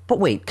 But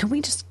wait, can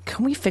we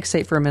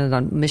fixate for a minute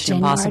on Mission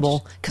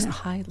Impossible? Because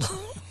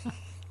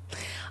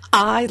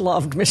I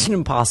loved Mission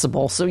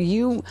Impossible. So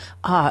you,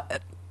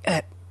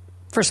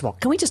 first of all,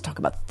 can we just talk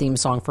about the theme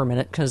song for a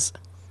minute? Because,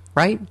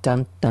 right?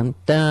 Dun, dun,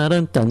 dun,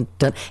 dun, dun,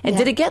 dun. And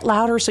did it get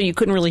louder so you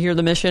couldn't really hear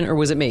the mission, or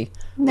was it me?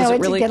 No,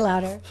 it did get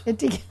louder. It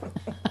did.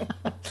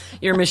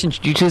 Your mission,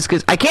 you choose,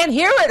 because I can't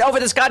hear it over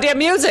this goddamn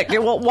music.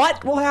 Well,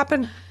 what will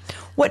happen?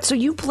 What? So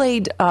you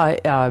played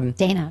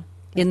Dana.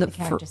 In the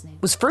character's name.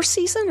 Was first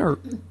season or?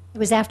 It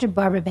was after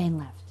Barbara Bain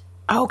left.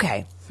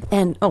 Okay.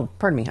 And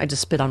pardon me, I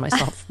just spit on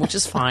myself, which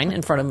is fine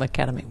in front of an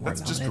Academy Award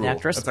nominated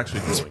actress. That's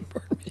actually drooling.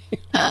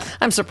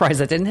 I'm surprised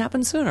that didn't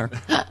happen sooner.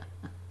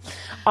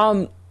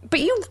 But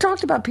you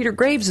talked about Peter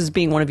Graves as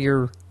being one of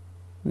your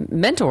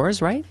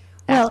mentors, right?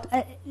 Well,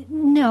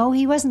 no,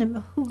 he wasn't.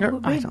 I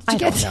don't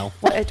know.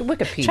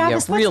 Wikipedia,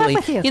 Travis, what's really.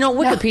 up with you?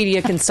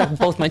 Wikipedia can suck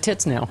both my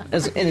tits now.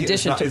 In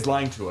addition to, He's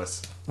lying to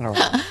us. all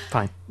right,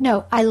 fine.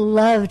 No, I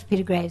loved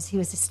Peter Graves. He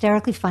was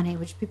hysterically funny,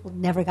 which people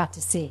never got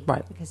to see,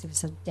 Right. Because he was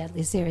so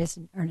deadly serious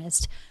and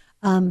earnest.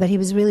 But he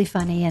was really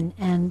funny,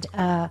 and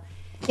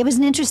it was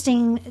an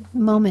interesting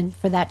moment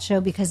for that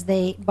show because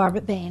Barbara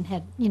Bain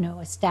had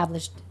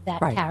established that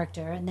Right.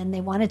 character, and then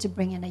they wanted to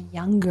bring in a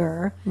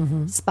younger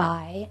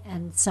spy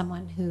and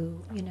someone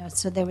who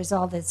So there was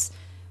all this: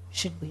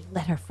 should we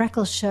let her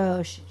freckles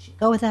show? Should she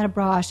go without a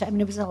bra? I mean,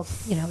 it was all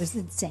it was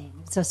insane.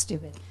 It was so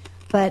stupid,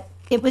 but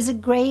it was a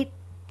great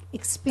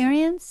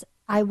experience.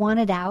 I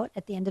wanted out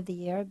at the end of the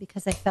year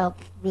because I felt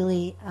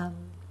really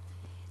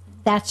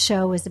that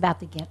show was about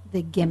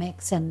the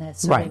gimmicks and the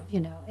sort Right.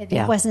 of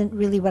it wasn't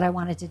really what I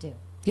wanted to do.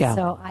 Yeah.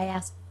 So I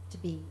asked to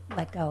be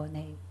let go, and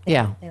they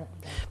Yeah. let me go.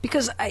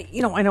 Because I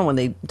know when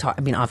they talk.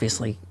 I mean,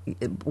 obviously,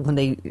 when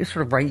they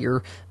sort of write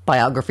your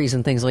biographies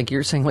and things, like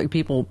you're saying, like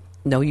people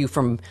know you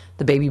from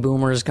the baby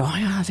boomers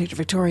going,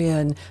 Victoria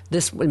and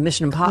this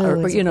Mission Impossible,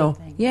 Clue is a big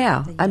thing.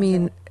 yeah. The I mean,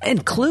 younger-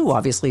 and Clue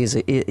obviously is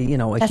a That's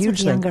huge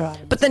the thing. younger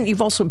audience. But then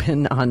you've also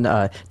been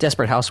on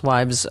Desperate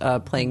Housewives,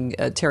 playing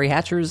Terry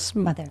Hatcher's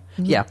Mother.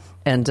 Mhm. yeah,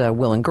 and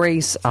Will and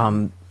Grace.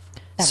 That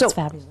was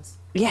fabulous.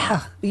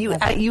 Yeah,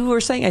 you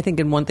were saying, I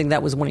think, in one thing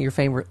that was one of your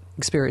favorite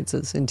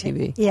experiences in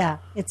TV. Yeah,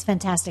 it's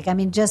fantastic. I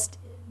mean,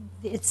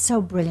 it's so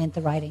brilliant,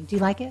 the writing. Do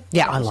you like it?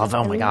 Yeah, I love.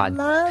 Oh my God,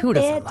 love who would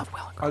have it. loved Will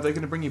and Grace? Are they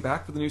going to bring you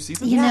back for the new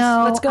season?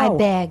 let's go. I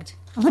begged.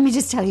 Let me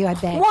just tell you, I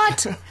begged.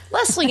 What?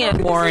 Lesley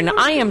Ann Warren,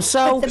 I am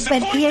so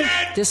But here,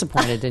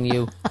 disappointed in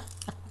you.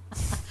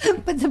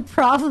 but the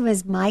problem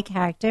is, my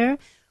character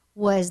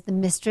was the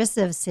mistress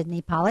of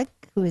Sidney Pollack,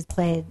 who has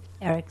played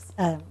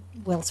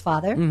Will's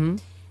father,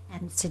 and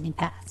Sidney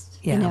passed.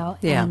 Yeah,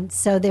 yeah. And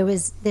so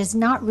there's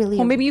not really.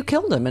 Well, maybe you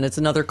killed him, and it's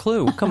another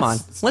clue. Come on,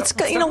 let's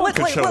go. You know what?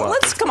 could show up.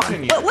 Let's come on.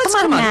 Continue. Let's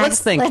Come on, Max. Let's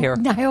think here.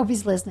 I hope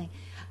he's listening.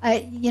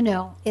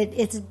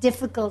 It's a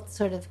difficult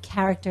sort of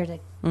character to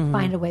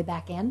find a way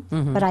back in,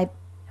 but I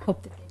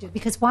hope that they do,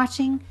 because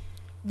watching,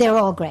 they're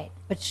all great.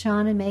 But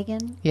Sean and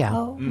Megan, Yeah.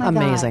 oh my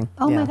Amazing. God.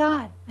 Oh Yeah. my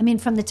God. I mean,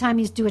 from the time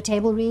you do a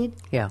table read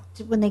Yeah.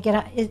 to when they get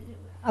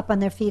up on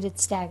their feet,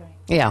 it's staggering.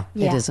 Yeah,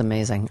 it Yeah. is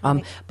amazing.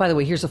 By the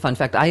way, here's a fun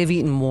fact. I have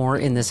eaten more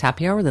in this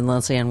happy hour than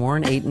Lesley Ann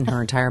Warren ate in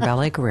her entire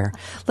ballet career.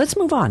 Let's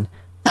move on.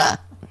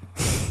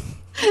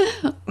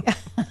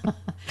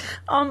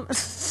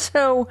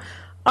 So,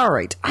 all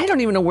right. I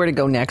don't even know where to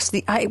go next.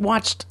 I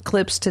watched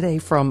clips today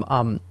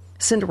from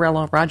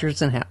Cinderella, Roger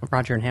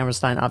and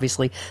Hammerstein,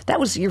 obviously. That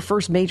was your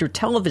first major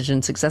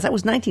television success. That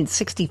was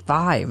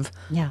 1965.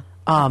 Yeah.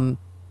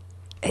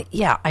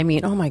 Yeah, I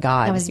mean, oh my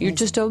God. That was You're amazing.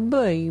 just a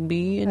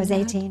baby. I was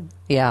 18.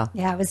 Yeah.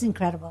 Yeah, it was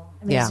incredible.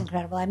 I mean, it Yeah. was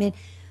incredible. I mean,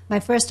 my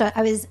first, I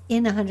was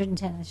in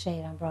 110 in the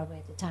Shade on Broadway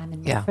at the time,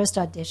 and my Yeah. first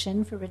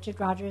audition for Richard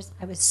Rodgers,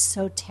 I was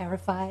so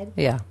terrified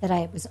Yeah. that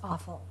it was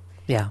awful.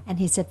 Yeah. And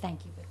he said,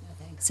 thank you, but no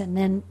thanks. And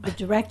then the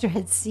director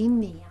had seen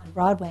me on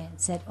Broadway and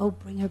said, oh,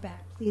 bring her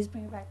back. Please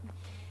bring her back.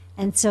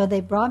 And so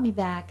they brought me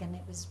back, and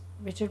it was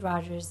Richard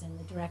Rodgers and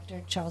the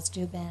director, Charles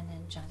Dubin,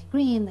 and Johnny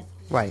Green, the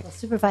Right.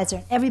 supervisor,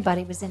 and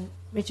everybody was in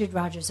Richard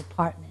Rodgers'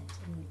 apartment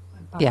on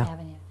Park Yeah.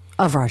 Avenue.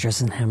 Of Rogers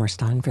and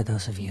Hammerstein, for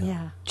those of you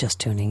Yeah. just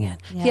tuning in.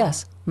 Yeah.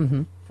 Yes.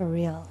 Mm-hmm. For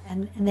real.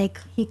 And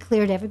he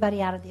cleared everybody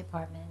out of the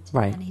apartment.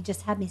 Right. And he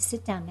just had me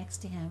sit down next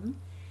to him,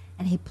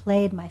 and he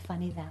played My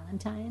Funny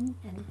Valentine,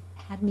 and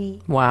had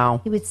me.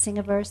 Wow. He would sing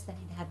a verse, then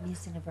he'd have me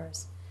sing a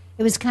verse.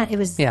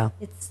 Yeah.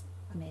 It's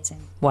amazing.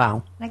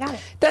 Wow. And I got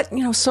it.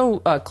 That, so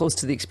close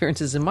to the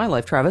experiences in my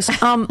life, Travis.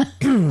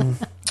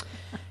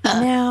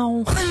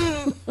 Now,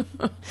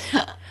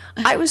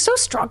 I was so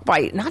struck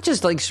by not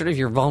just like sort of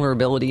your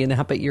vulnerability and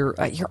that, but your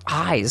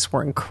eyes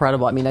were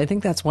incredible. I mean, I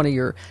think that's one of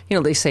your,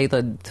 they say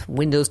the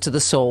windows to the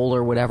soul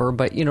or whatever,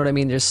 but you know what I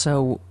mean? They're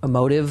so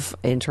emotive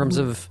in terms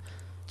of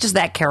just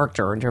that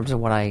character, in terms of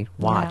what I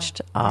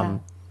watched. Yeah.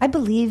 I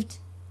believed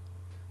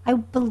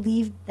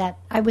that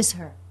I was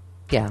her.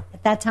 Yeah.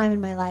 At that time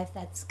in my life,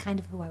 that's kind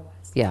of who I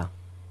was. Yeah.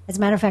 As a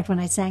matter of fact, when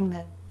I sang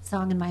the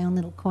song in my own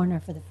little corner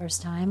for the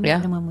first time,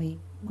 Yeah. and when we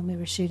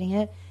were shooting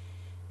it,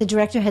 the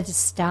director had to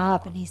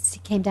stop, and he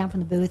came down from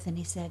the booth and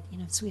he said,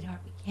 sweetheart,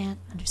 we can't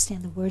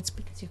understand the words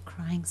because you're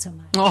crying so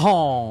much.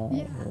 Oh.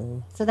 Yeah.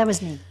 So that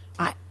was me.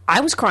 I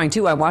was crying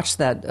too. I watched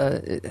that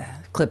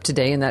clip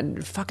today, and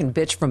that fucking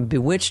bitch from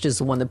Bewitched is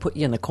the one that put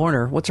you in the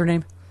corner. What's her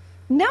name?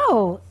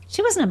 No,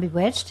 she wasn't on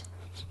Bewitched.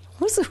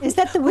 Is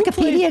that the who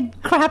Wikipedia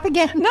crap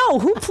again? No,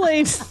 who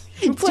played?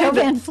 Joe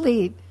Van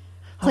Fleet.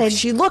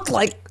 She looked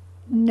like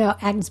No,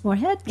 Agnes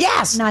Moorehead?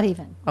 Yes! Not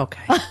even.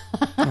 Okay.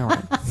 All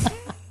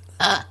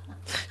right.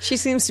 She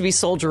seems to be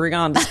soldiering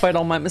on despite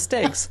all my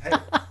mistakes.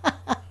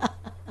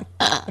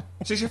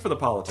 She's here for the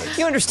politics.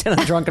 You understand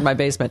I'm drunk in my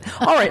basement.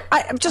 All right.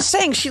 I'm just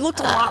saying she looked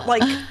a lot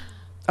like...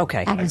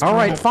 Okay. Agnes All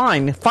right, Moorehead.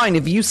 fine. Fine.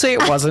 If you say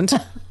it wasn't,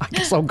 I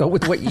guess I'll go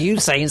with what you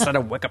say instead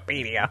of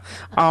Wikipedia.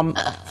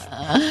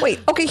 Wait.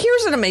 Okay,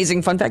 here's an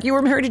amazing fun fact. You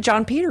were married to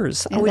John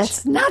Peters. And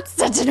that's not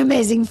such an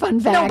amazing fun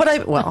fact. No,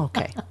 but well,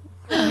 okay.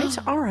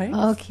 All right.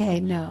 Okay,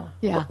 no.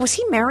 Yeah. Was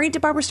he married to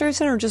Barbara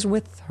Streisand or just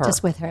with her?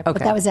 Just with her. Okay. But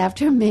that was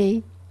after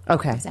me.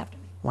 Okay. That was after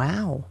me.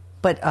 Wow.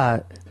 But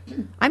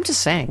I'm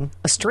just saying,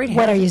 a straight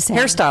What are you saying?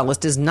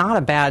 hairstylist is not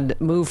a bad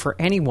move for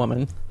any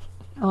woman.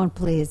 Oh,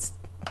 please.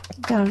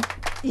 Don't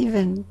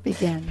even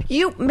begin.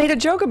 You made a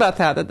joke about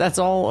that's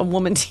all a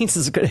woman needs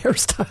is a good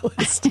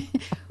hairstylist.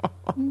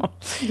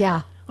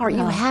 Yeah. All right,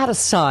 you Well, had a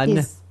son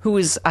he's- who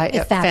is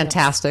fabulous.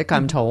 fantastic,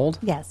 I'm told.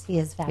 Yes, he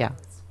is fabulous.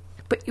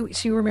 But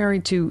so you were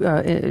married to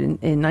in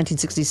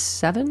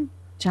 1967?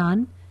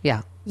 John?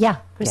 Yeah. Yeah.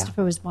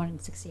 Christopher was born in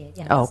 68.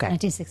 Yeah. Oh, okay.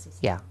 1966.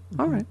 Yeah.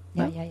 All right.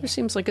 Yeah, Well, yeah, yeah. There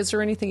seems like, is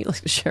there anything you'd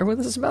like to share with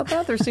us about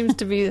that? There seems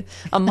to be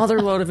a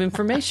mother load of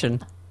information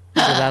into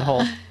that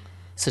whole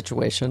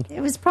situation.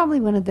 It was probably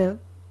one of the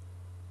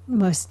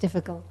most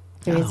difficult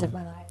periods of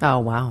my life. Oh,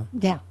 wow.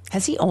 Yeah.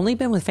 Has he only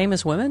been with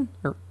famous women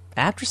or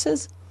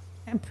actresses?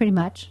 Pretty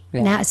much.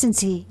 Yeah. Now,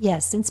 since me,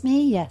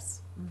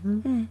 yes.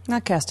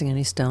 Not casting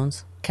any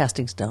stones.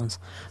 Casting stones.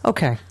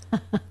 Okay.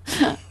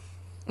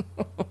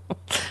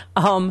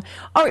 All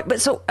right,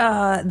 but so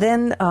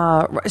then,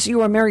 so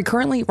you are married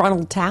currently,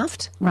 Ronald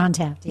Taft? Ron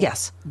Taft. Yeah.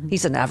 Yes.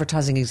 He's an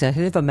advertising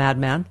executive, a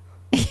madman.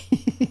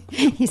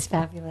 He's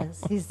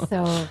fabulous. He's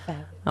so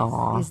fabulous.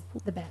 Aw. He's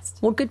the best.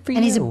 Well, good for and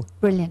you. he's a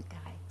brilliant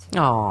guy, too.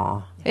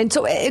 Aw. And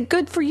so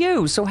good for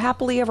you. So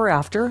happily ever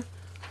after.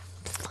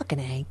 Fucking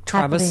A.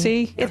 Travis,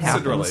 Happily. see? It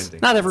Cinderella happens. ending.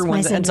 Not everyone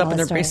It's my ends up in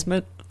their Cinderella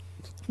basement.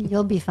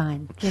 You'll be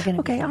fine. You're going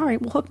to be Okay, fine. all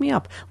right. Well, hook me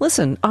up.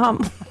 Listen, all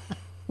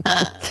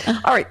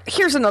right,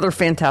 here's another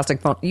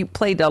fantastic phone. You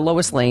played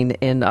Lois Lane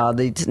in the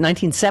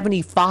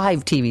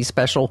 1975 TV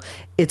special,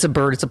 It's a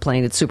Bird, It's a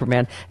Plane, It's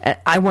Superman.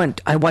 I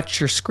watched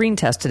your screen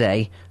test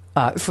today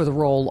for the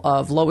role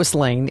of Lois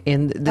Lane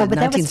in the but that was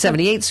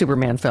 1978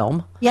 Superman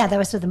film. Yeah, that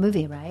was for the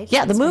movie, right?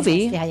 Yeah, the That's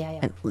movie. fantastic.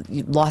 Yeah. And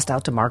you lost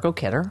out to Margot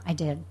Kidder. I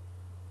did.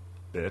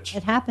 Bitch.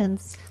 It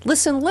happens.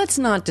 Listen, let's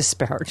not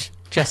disparage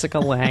Jessica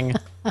Lange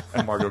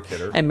And Margot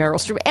Kidder. and Meryl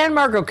Streep and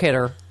Margot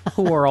Kidder,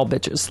 who are all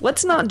bitches.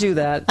 Let's not do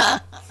that.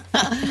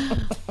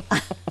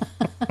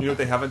 You know what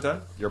they haven't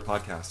done? Your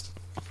podcast.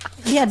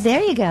 Yeah,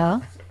 there you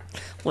go.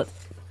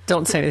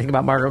 Don't say anything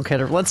about Margot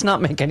Kidder. Let's not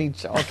make any.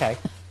 Okay.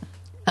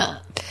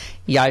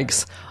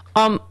 Yikes.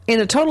 In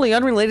a totally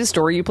unrelated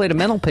story, you played a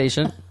mental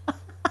patient.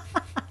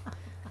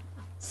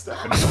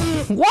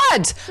 Stephanie.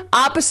 What?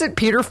 Opposite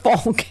Peter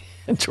Falk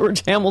and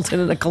George Hamilton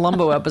in a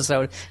Columbo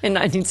episode in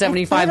I've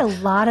 1975. had a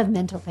lot of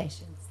mental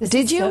patients.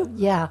 Did is you?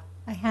 Yeah,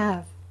 I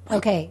have.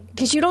 Okay.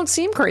 Because you don't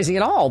seem crazy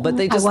at all, but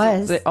they just. I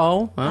was.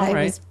 All I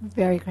right. was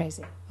very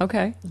crazy.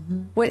 Okay.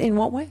 What? In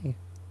what way?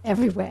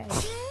 Every way.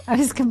 I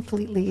was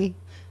completely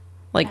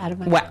Like out of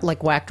my mind. like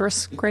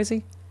wactress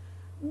crazy?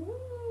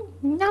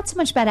 Not so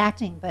much about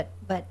acting, but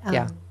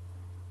Yeah.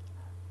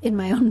 in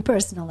my own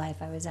personal life,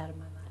 I was out of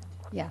my mind.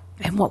 Yeah.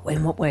 In what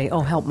way?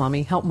 Oh, help,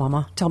 mommy, help,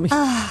 mama. Tell me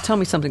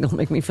something that'll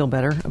make me feel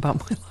better about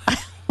my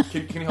life.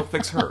 Can you help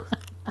fix her?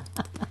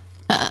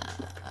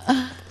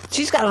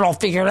 She's got it all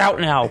figured out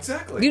now.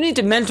 Exactly. You need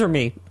to mentor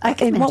me. I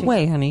can In what mentor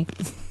way, honey?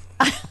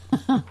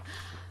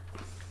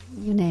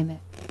 You name it.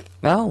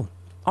 Oh,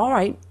 all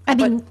right. I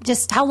mean, But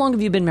just how long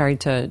have you been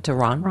married to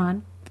Ron?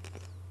 Ron.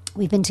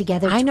 We've been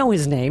together. I know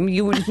his name.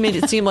 You made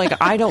it seem like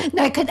I don't.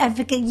 No, I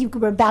forget you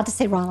were about to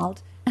say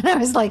Ronald. And I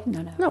was like,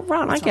 no. No,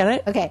 Ron, I get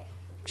it. Okay.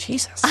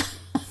 Jesus.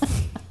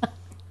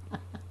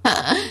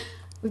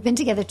 We've been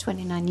together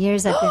 29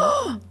 years. I've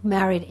been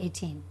married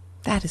 18.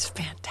 That is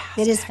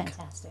fantastic. It is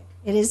fantastic.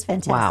 It is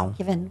fantastic, Wow.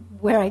 given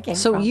where I came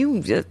So from.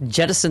 you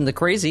jettison the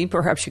crazy.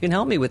 Perhaps you can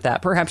help me with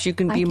that. Perhaps you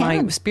can be my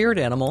can. spirit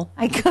animal.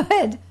 I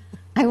could.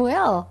 I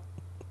will.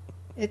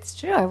 It's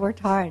true. I worked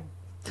hard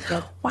to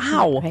get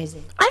Wow.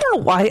 crazy. I don't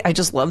know why. I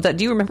just love that.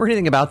 Do you remember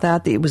anything about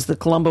that? It was the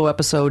Columbo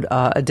episode,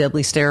 A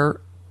Deadly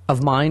Stare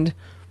of Mind.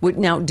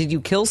 Now, did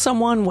you kill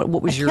someone? What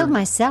was I your... killed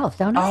myself,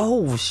 don't I?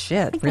 Oh, I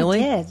shit. think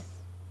Really? I did.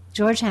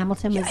 George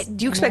Hamilton was...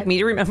 Do you expect me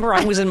to remember?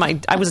 I was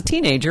a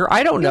teenager.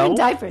 I don't You were know. in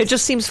diapers. It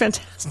just seems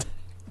fantastic.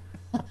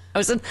 I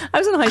was in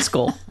high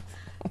school.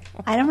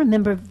 I don't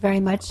remember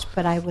very much,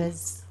 but I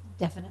was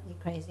definitely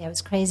crazy. I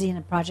was crazy in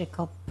a project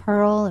called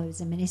Pearl. It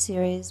was a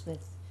miniseries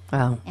with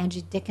Wow.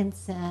 Angie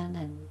Dickinson.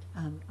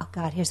 And, oh,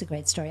 God, here's a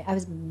great story. I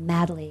was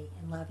madly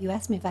in love. You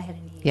asked me if I had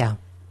any, Yeah.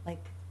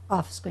 like,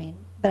 off-screen,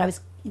 but I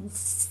was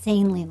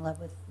insanely in love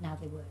with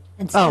Natalie Wood.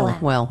 And still Oh,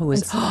 am. well, who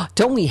is... And still-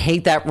 Don't we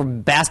hate that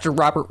bastard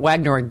Robert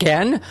Wagner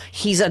again?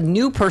 He's a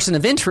new person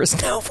of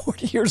interest now,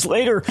 40 years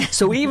later.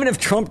 So even if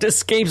Trump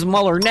escapes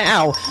Mueller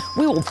now,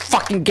 we will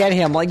fucking get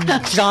him like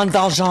Jean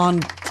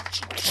Valjean.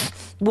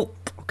 Well,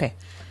 okay.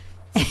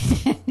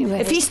 Anyway,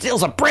 If he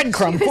steals a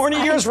breadcrumb 40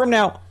 years from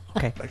now...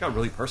 Okay. That got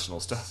really personal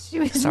stuff. She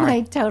was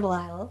my total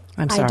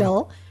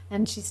idol,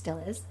 and she still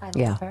is. I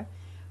love her.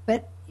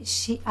 But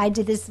I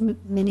did this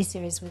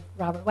miniseries with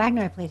Robert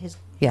Wagner. I played his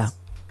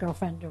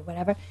girlfriend or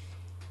whatever,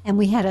 and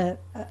we had a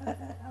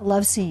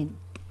love scene.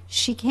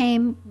 She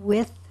came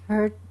with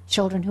her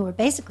children, who were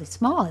basically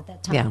small at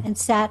that time, and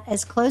sat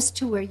as close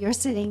to where you're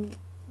sitting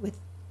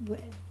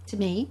to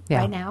me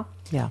right now,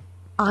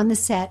 on the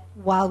set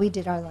while we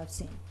did our love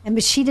scene. And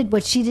but she did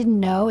what she didn't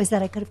know is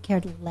that I could have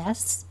cared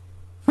less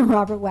from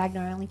Robert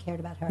Wagner. I only cared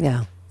about her.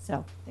 Yeah.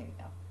 So there you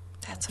go.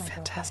 That's a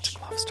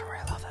fantastic love story.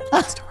 I love that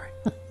love story.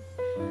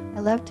 I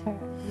loved her.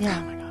 Yeah.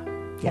 Oh my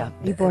God. Yeah.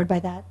 Are you bored by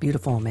that?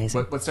 Beautiful,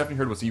 amazing. What Stephanie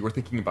heard was you were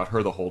thinking about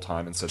her the whole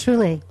time and said,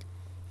 Truly.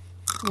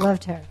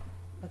 Loved her.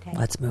 Okay.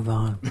 Let's move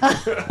on.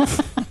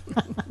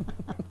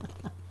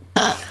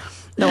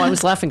 No, I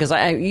was laughing because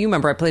you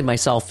remember I played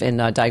myself in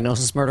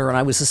Diagnosis Murder, and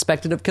I was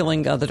suspected of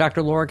killing the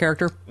Dr. Laura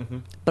character,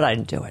 but I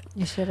didn't do it.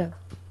 You should have.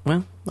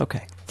 Well,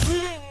 okay.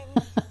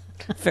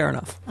 Fair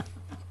enough.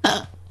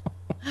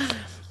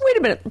 Wait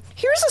a minute.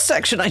 Here's a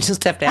section I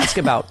just have to ask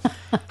about.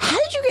 How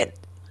did you get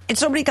in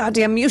so many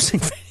goddamn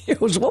music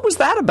videos? What was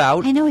that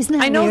about? I know, isn't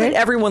that I know weird? that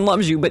everyone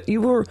loves you, but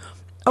you were...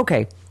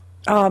 Okay.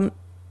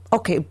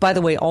 Okay, by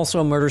the way, also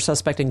a murder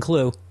suspect in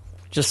Clue.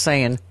 Just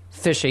saying.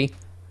 Fishy.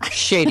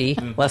 Shady.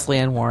 Lesley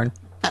Ann Warren.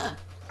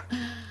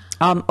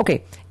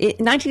 Okay.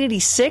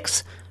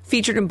 1986...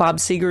 featured in Bob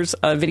Seger's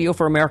video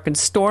for American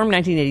Storm,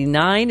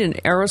 1989, in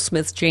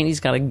Aerosmith's Janie's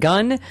Got a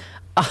Gun.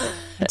 I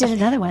did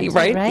another one, too,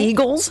 right? right?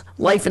 Eagles,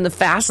 Life in the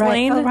Fast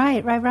Lane. Oh,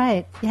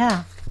 right.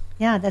 Yeah.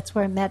 Yeah, that's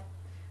where I met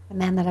a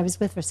man that I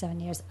was with for 7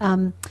 years.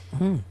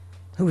 Who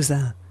was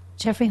that?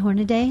 Jeffrey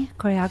Hornaday,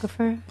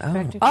 choreographer,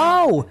 director.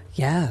 Oh,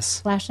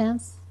 yes.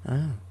 Flashdance.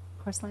 Oh.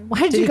 Course line.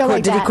 Why did you go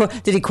like did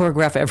that? Did he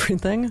choreograph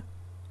everything?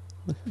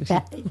 You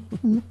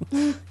know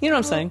what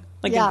I'm saying?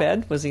 Like in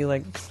bed? Was he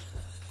like...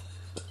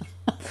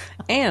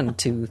 And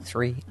 2,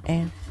 3,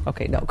 and...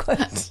 Okay, no, go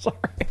ahead. Sorry.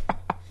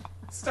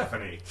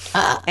 Stephanie.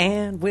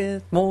 And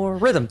with more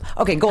rhythm.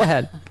 Okay, go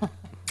ahead.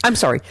 I'm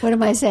sorry. What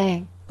am I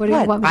saying? What do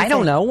you want me to say? I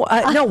don't know.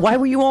 No, why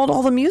were you on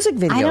all the music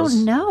videos? I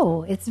don't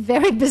know. It's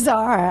very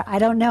bizarre. I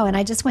don't know. And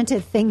I just went to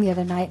a thing the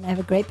other night, and I have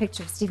a great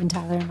picture of Steven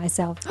Tyler and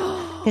myself.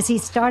 Because he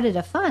started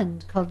a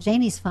fund called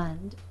Janie's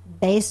Fund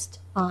based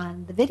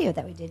on the video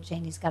that we did,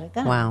 Janie's Got a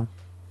Gun. Wow.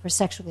 For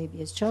sexually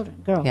abused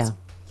children, girls. Yeah.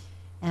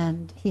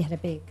 And he had a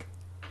big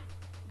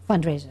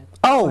fundraiser.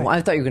 Oh,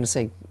 I thought you were going to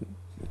say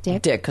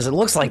Dick, because it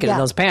looks like it in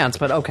those pants,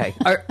 but okay.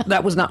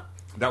 That was not...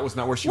 That was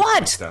not where she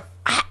What? was, Steph.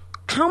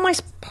 How am I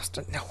supposed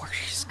to know where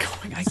she's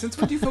going? Since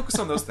when do you focus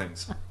on those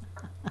things?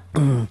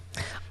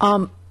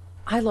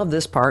 I love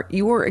this part.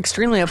 You were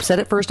extremely upset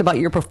at first about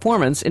your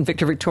performance in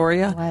Victor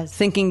Victoria, I was.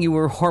 thinking you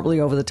were horribly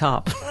over the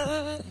top.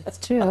 It's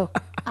true.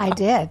 I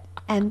did.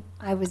 And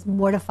I was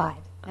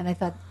mortified. And I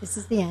thought, this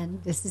is the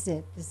end. This is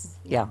it. This is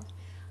the end.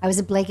 I was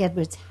at Blake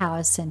Edwards'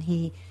 house, and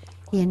he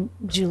and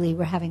Julie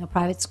were having a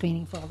private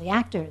screening for all the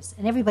actors.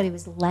 And everybody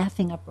was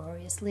laughing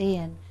uproariously,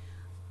 and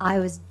I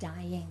was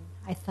dying.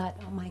 I thought,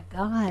 oh, my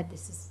God,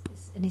 this is...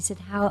 And he said,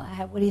 how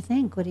what do you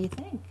think? What do you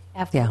think?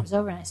 After it was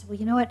over. And I said, well,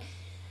 you know what?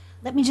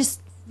 Let me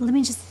just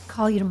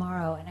call you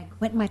tomorrow. And I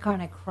went in my car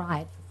and I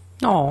cried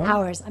for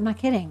hours. I'm not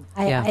kidding.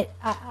 I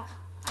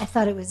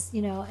thought it was,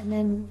 and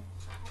then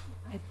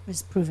I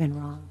was proven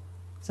wrong.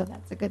 So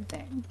that's a good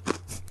thing.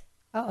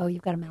 Uh-oh,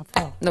 you've got a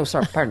mouthful. No,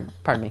 sorry.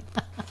 Pardon me.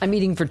 I'm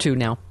eating for two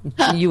now.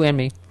 You and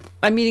me.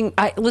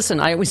 Listen,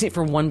 I always eat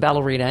for one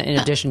ballerina in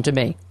addition to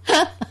me.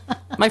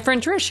 My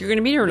friend Trish, you're going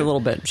to meet her in a little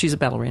bit. She's a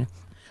ballerina.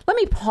 Let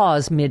me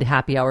pause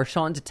mid-happy hour,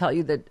 Sean, to tell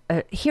you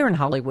that here in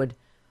Hollywood,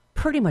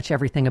 pretty much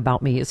everything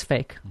about me is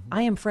fake. Mm-hmm.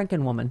 I am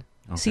Frankenwoman.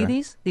 Okay. See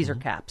these? These are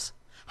caps.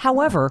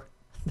 However,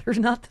 they're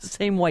not the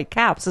same white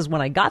caps as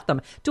when I got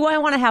them. Do I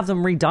want to have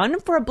them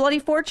redone for a bloody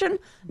fortune?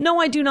 No,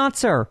 I do not,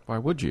 sir. Why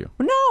would you?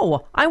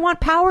 No, I want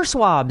power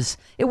swabs.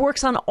 It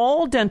works on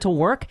all dental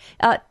work.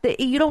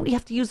 You don't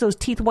have to use those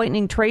teeth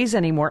whitening trays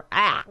anymore.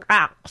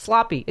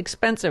 Sloppy,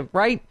 expensive,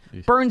 right?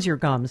 Jeez. Burns your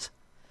gums.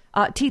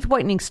 Teeth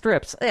whitening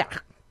strips.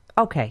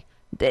 Okay.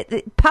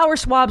 Power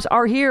swabs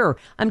are here.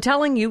 I'm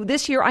telling you,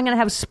 this year I'm going to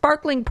have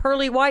sparkling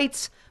pearly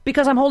whites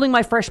because I'm holding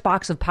my fresh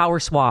box of power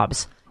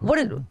swabs. What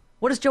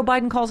does Joe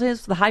Biden call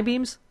his? The high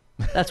beams?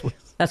 That's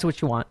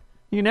what you want.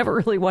 You never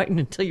really whiten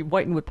until you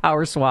whiten with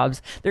power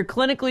swabs. They're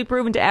clinically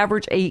proven to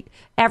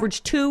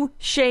average 2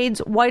 shades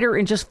whiter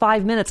in just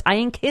 5 minutes. I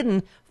ain't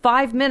kidding.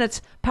 5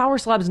 minutes. Power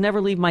swabs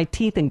never leave my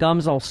teeth and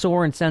gums all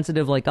sore and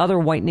sensitive like other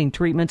whitening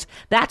treatments.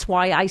 That's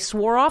why I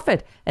swore off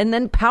it. And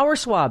then power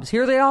swabs.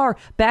 Here they are,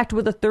 backed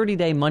with a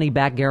 30-day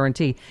money-back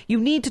guarantee. You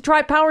need to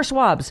try power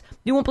swabs.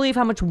 You won't believe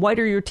how much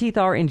whiter your teeth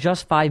are in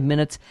just 5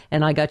 minutes.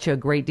 And I got you a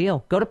great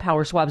deal. Go to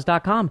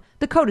powerswabs.com.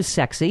 The code is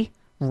sexy.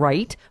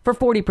 Right, for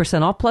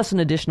 40% off, plus an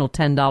additional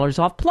 $10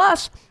 off,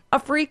 plus a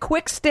free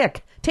quick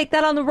stick. Take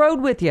that on the road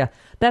with you.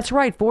 That's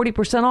right,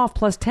 40% off,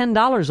 plus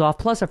 $10 off,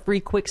 plus a free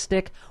quick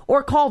stick.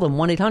 Or call them,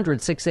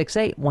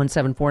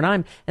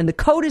 1-800-668-1749. And the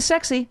code is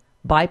sexy.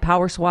 Buy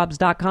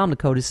powerswabs.com. The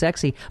code is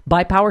sexy.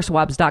 Buy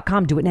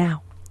powerswabs.com. Do it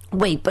now.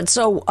 Wait, but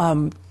so,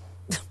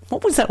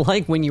 What was that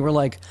like when you were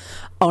like,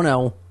 oh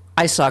no,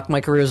 I suck,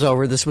 my career's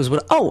over, this was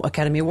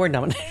Academy Award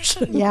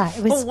nomination. Yeah,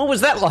 it was. What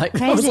was that like?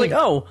 Crazy. I was like,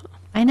 oh.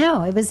 I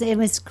know, it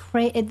was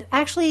crazy.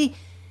 Actually,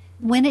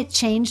 when it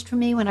changed for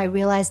me, when I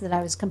realized that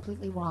I was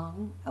completely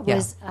wrong,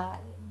 was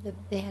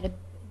they had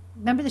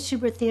remember the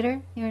Schubert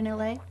Theater here in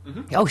L.A.?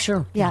 Mm-hmm. Oh,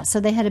 sure. Yeah, so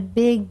they had a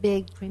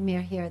big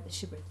premiere here at the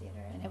Schubert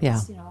Theater, and it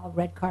was all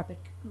red carpet,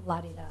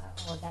 la-di-da,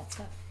 all of that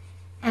stuff.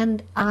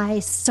 And I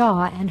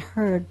saw and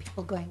heard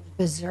people going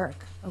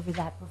berserk over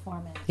that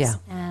performance. Yeah.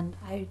 And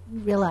I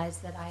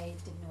realized that I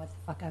didn't know what the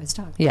fuck I was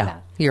talking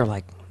about. You're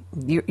like,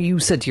 you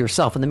said to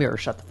yourself in the mirror,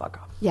 shut the fuck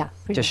up. Yeah,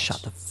 Just much.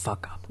 shut the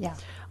fuck up. Yeah.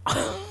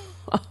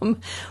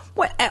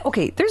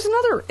 Okay, there's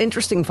another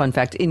interesting fun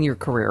fact in your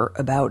career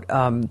about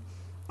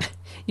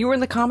you were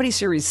in the comedy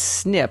series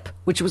Snip,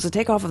 which was a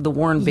takeoff of the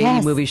Warren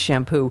Beatty movie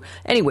Shampoo.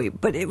 Anyway,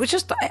 but it was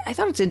just, I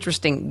thought it's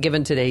interesting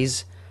given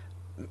today's,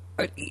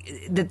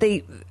 that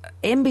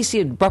NBC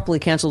had abruptly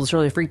canceled this,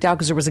 really freaked out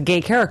because there was a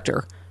gay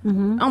character.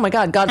 Mm-hmm. Oh my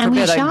God, God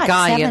forbid a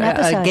guy,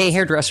 a gay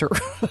hairdresser.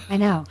 I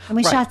know. And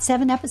we shot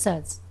 7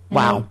 episodes.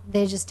 Wow.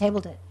 They just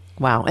tabled it.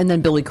 Wow. And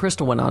then Billy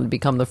Crystal went on to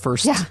become the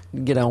first,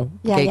 gay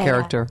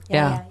character.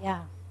 Yeah.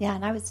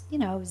 And I was,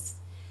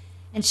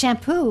 and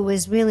Shampoo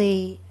was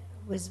really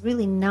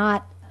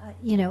not,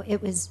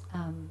 it was,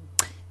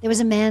 there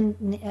was a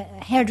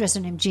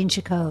hairdresser named Jean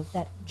Chacove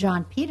that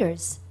John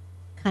Peters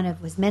kind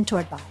of was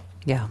mentored by.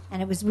 Yeah.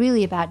 And it was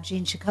really about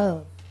Jean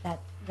Chacove,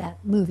 that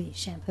movie,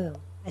 Shampoo.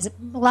 A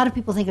lot of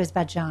people think it was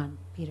about John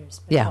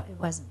Peters, but it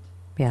wasn't.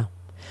 Yeah.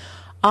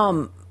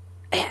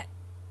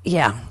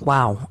 Yeah,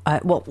 wow.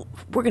 Well,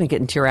 we're going to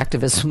get into your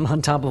activism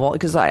on top of all,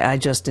 because I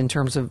just, in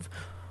terms of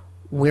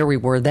where we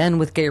were then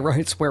with gay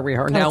rights, where we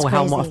are now,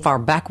 how far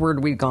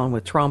backward we've gone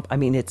with Trump. I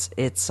mean, it's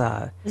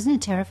Isn't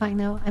it terrifying,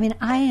 though? I mean,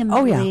 I am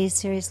really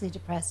seriously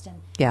depressed.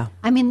 And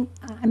I mean,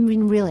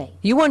 really.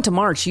 You went to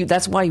March.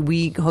 That's why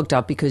we hooked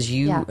up, because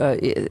you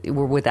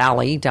were with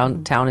Allie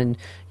downtown, and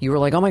you were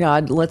like, oh, my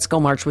God, let's go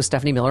march with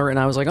Stephanie Miller. And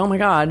I was like, oh, my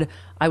God,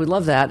 I would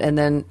love that. And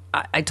then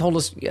I told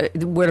us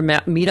where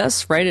to meet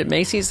us, right, at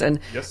Macy's.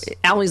 And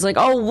Allie's like,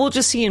 oh, we'll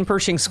just see you in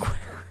Pershing Square.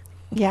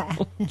 Yeah.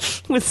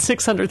 With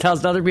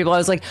 600,000 other people. I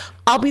was like,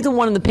 I'll be the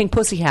one in the pink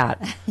pussy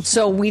hat.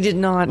 So we did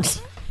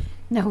not.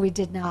 No, we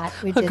did not.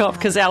 Hook up,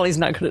 because Allie's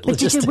not good at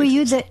logistics. Were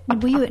you?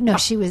 No,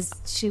 she was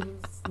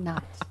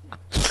not.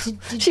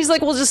 She's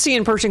like, we'll just see you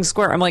in Pershing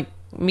Square. I'm like,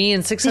 me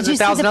and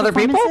 600,000 other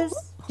people?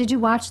 Did you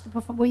watch the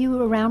performance? Were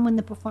you around when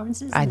the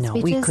performances? I know.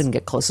 We couldn't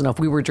get close enough.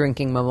 We were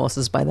drinking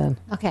mimosas by then.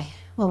 Okay.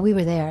 Well, we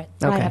were there.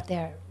 Right up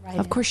there. Right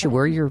of course you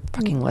were. You're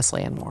fucking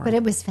Lesley and Moore. But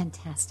it was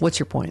fantastic. What's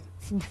your point?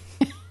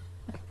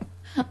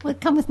 Well,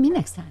 come with me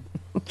next time.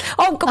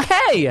 Oh,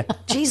 okay.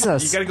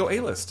 Jesus. You got to go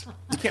A-list.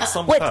 You can't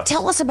sum it up.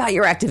 Tell us about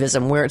your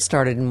activism, where it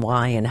started and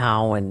why and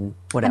how and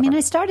whatever. I mean, I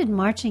started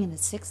marching in the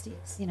 60s,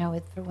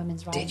 for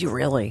women's rights. Did you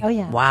really? Oh,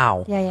 yeah.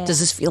 Wow. Yeah. Does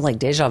this feel like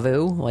deja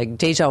vu? Like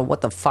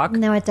what the fuck?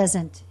 No, it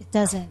doesn't. It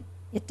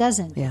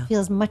doesn't. Yeah. It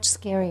feels much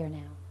scarier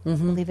now,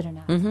 believe it or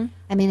not. Mm-hmm.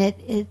 I mean,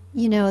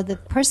 the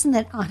person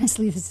that,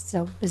 honestly, this is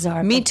so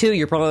bizarre. Me too.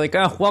 You're probably like,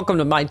 oh, welcome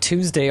to my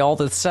Tuesday, all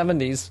the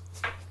 70s.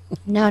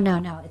 No.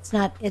 It's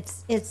not.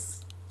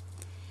 It's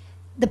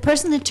the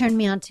person that turned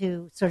me on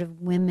to sort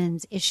of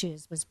women's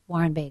issues was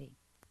Warren Beatty.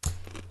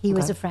 He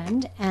was a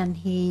friend, and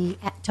he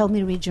told me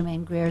to read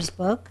Germaine Greer's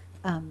book,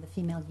 The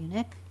Female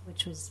Eunuch,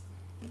 which was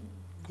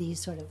the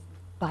sort of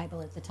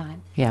Bible at the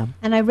time. Yeah.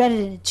 And I read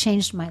it, and it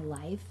changed my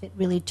life. It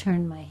really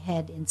turned my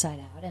head inside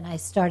out, and I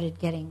started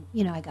getting,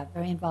 I got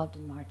very involved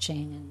in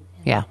marching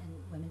and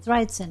women's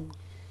rights and,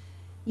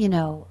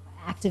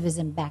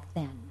 activism back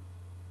then.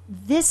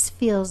 This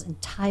feels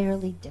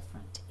entirely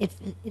different. It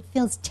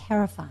feels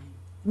terrifying.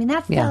 I mean,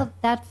 that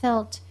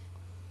felt,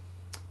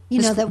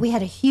 that we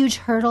had a huge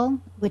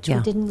hurdle, which we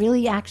didn't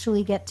really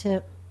actually get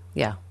to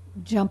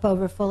jump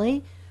over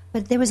fully.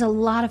 But there was a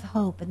lot of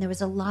hope, and there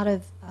was a lot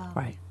of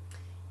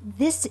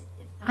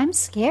I'm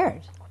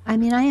scared. I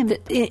mean, I am.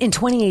 In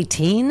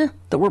 2018,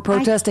 that we're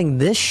protesting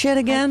this shit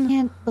again? I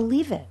can't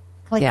believe it.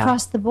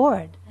 Across the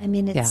board. I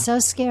mean, it's so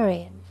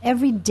scary. And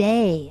every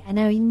day, I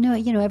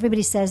know,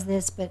 everybody says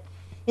this, but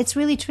it's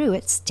really true.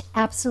 It's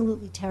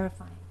absolutely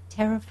terrifying.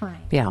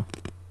 Terrifying. Yeah.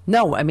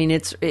 No, I mean,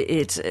 it's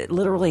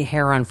literally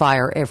hair on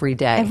fire every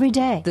day. Every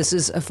day. This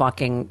is a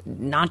fucking,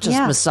 not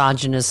just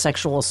misogynist,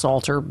 sexual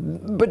assaulter,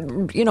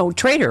 but,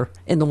 traitor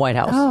in the White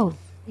House. Oh,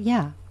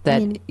 yeah.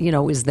 That,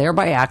 is there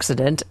by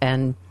accident,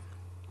 and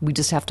we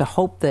just have to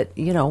hope that,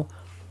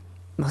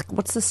 like,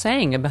 what's the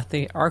saying about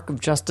the arc of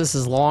justice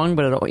is long,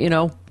 but,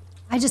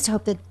 I just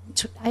hope that,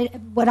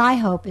 what I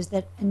hope is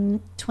that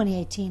in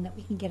 2018 that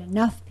we can get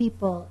enough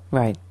people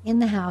in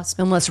the House.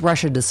 Unless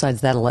Russia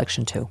decides that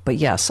election too. But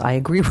yes, I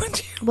agree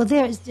with you. Well,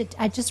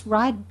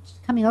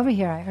 coming over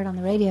here, I heard on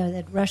the radio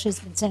that Russia's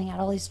been sending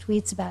out all these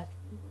tweets about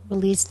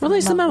release the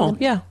memo.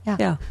 Yeah.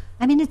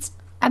 I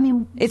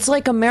mean, it's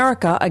like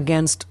America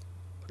against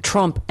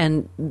Trump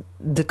and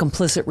the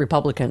complicit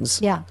Republicans.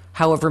 Yeah.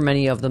 However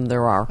many of them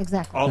there are.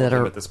 Exactly. All of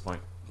them at this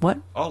point. What?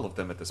 All of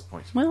them at this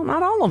point. Well,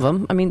 not all of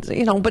them. I mean,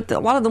 but a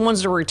lot of the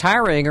ones that are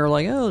retiring are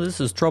like, oh,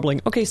 this is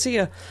troubling. Okay, see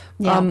ya.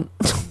 Yeah.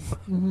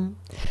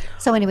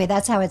 So anyway,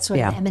 that's how it sort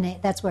of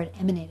emanated. That's where it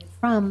emanated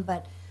from.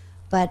 But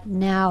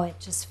now it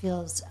just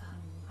feels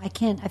I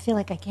feel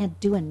like I can't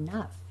do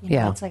enough.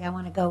 It's like I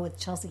want to go with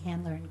Chelsea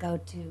Handler and go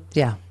to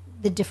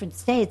the different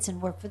states and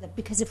work for them,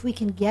 because if we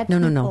can get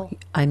No.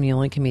 I'm the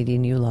only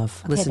comedian you love.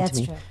 Okay, Listen that's to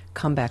me. true.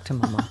 Come back to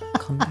Mama.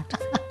 Come back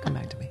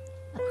to me.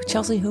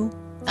 Chelsea who?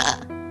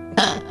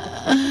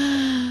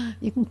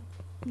 You can.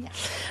 Yeah.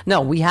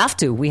 No, we have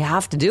to. We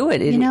have to do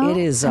it. It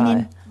is. I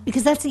mean,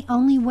 because that's the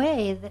only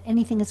way that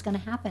anything is going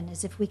to happen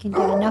is if we can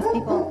get enough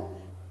people.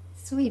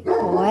 Sweet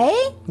boy.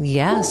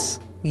 Yes.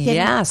 Get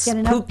enough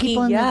Pookie,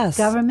 people in the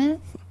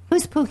government.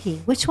 Who's Pookie?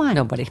 Which one?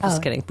 Nobody.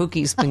 Just kidding.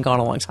 Pookie's been gone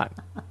a long time.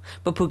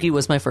 But Pookie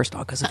was my first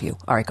dog because of you.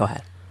 All right, go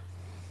ahead.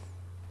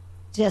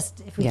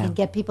 Just if we can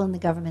get people in the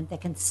government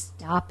that can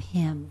stop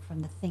him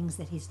from the things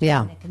that he's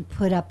doing, that can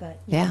put up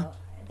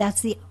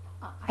that's the.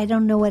 I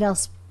don't know what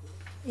else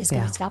is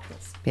going to stop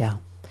this. Yeah,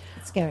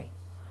 it's scary.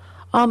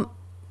 Can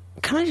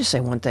I just say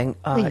one thing?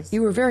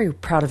 You were very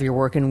proud of your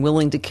work and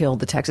willing to kill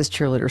the Texas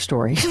cheerleader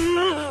story.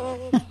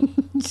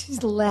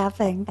 She's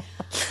laughing.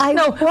 But I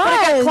got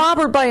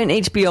clobbered by an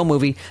HBO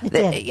movie.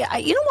 Did.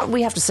 You know what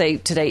we have to say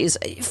today is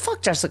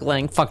fuck Jessica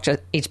Lange, fuck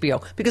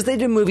HBO, because they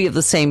did a movie of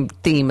the same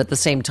theme at the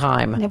same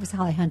time. And it was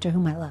Holly Hunter,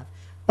 whom I love.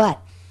 But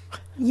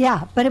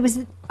it was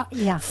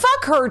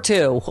Fuck her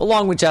too,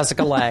 along with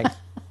Jessica Lange.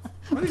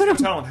 Put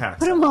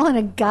them all in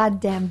a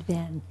goddamn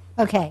bin.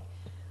 Okay.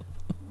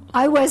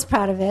 I was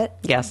proud of it.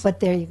 Yes. But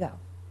there you go.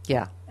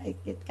 Yeah.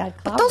 It got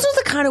clobbered. But those are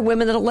the kind of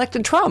women that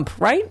elected Trump,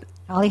 right?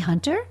 Holly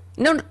Hunter?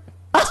 No.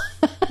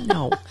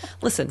 No.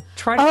 Listen,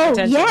 try to pay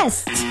attention.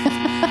 Yes.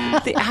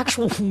 The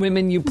actual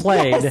women you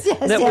played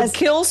that would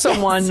kill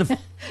someone to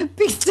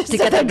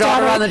get their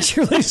daughter on the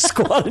cheerleading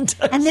squad.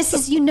 And this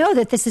is,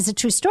 that this is a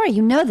true story.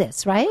 You know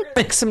this, right?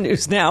 Make some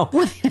news now.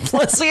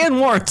 Lesley Ann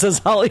Warren says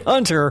Holly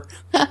Hunter.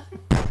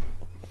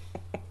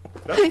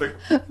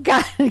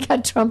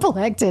 Got Trump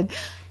elected.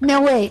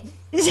 No, wait.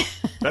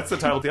 That's the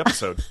title of the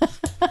episode.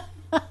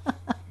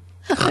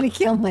 I'm going to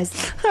kill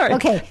myself. All right,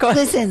 okay,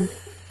 listen.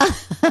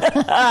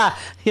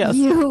 Yes.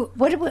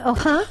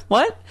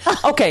 What?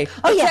 Okay.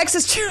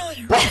 Texas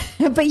cheerleader.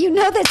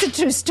 But that's a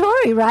true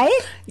story, right?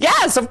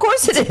 Yes, of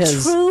course it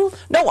is. True.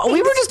 No,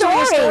 we were just doing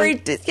a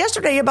story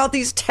yesterday about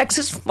these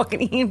Texas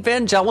fucking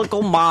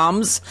evangelical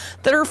moms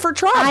that are for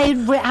Trump.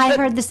 I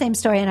heard the same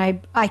story,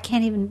 and I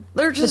can't even.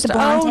 They're just with the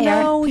blonde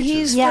hair. No,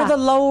 he's for the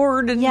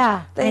Lord, and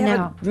they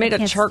made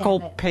a charcoal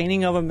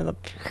painting of him in the.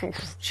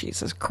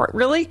 Jesus Christ!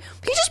 Really?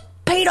 He just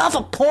paid off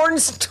a porn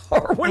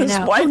star when his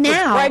wife was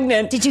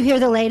pregnant. Did you hear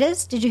the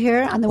latest? Did you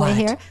hear on the way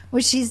here?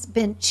 Where she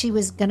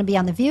was going to be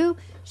on The View.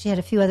 She had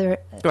a few other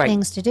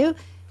things to do.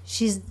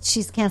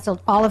 She's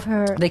canceled all of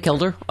her. They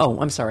killed her? Oh,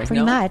 I'm sorry.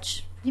 Pretty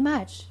much.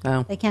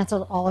 Oh. They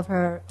canceled all of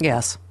her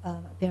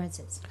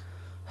appearances.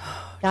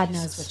 God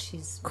knows what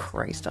she's.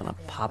 Christ on a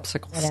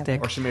popsicle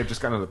stick. Or she may have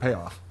just gotten the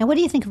payoff. And what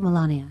do you think of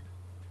Melania?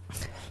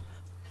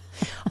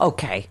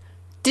 Okay.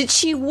 Did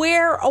she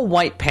wear a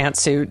white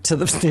pantsuit to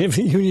the State of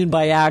the Union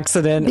by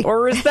accident?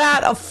 Or is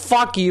that a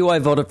fuck you, I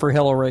voted for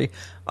Hillary?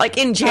 Like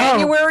in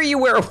January, you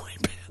wear a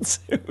white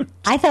pantsuit.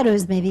 I thought it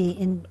was maybe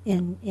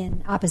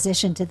in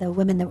opposition to the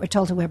women that were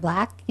told to wear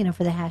black,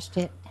 for the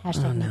hashtag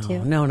Me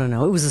Too. No.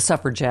 It was a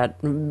suffragette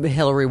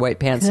Hillary white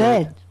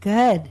pantsuit.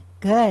 Good.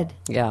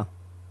 Yeah.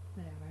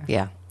 Whatever.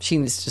 Yeah. She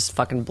needs to just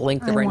fucking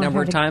blink the right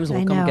number of times and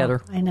we'll come get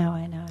her. I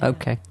know.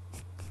 Okay.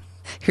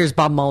 Here's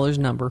Bob Mueller's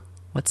number.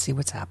 Let's see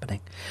what's happening.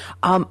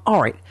 All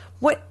right.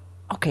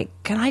 Okay.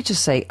 Can I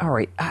just say? All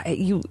right.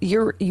 You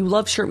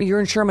love Sherman. You're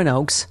in Sherman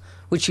Oaks,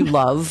 which you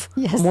love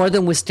more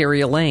than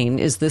Wisteria Lane.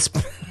 Is this?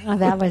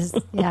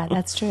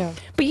 That's true.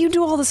 But you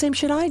do all the same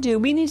shit I do.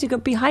 We need to go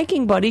be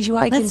hiking buddies. You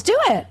hike. Let's do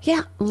it.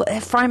 Yeah,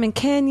 Fryman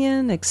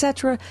Canyon,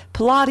 etc.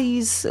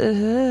 Pilates.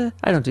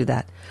 I don't do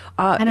that.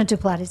 I don't do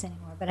Pilates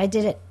anymore, but I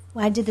did it.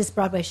 Well, I did this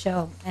Broadway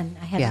show, and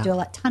I had to do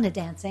a ton of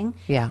dancing.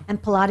 Yeah.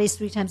 And Pilates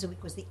 3 times a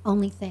week was the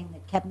only thing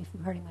that kept me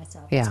from hurting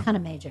myself. Yeah. It's kind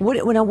of major.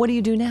 What do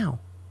you do now?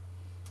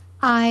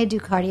 I do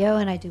cardio,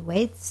 and I do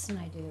weights, and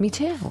I do... Me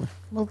too.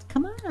 Well,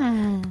 come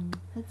on.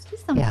 Let's do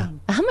something. Yeah.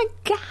 Oh, my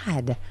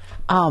God.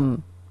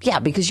 Yeah,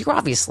 because you're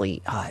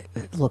obviously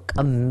look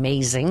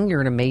amazing.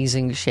 You're in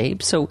amazing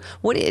shape. So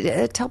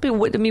tell me,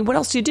 what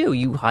else do you do?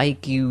 You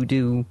hike, you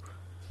do...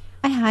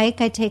 I hike.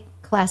 I take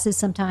classes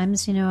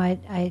sometimes.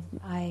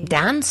 I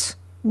dance.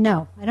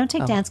 No, I don't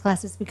take dance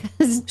classes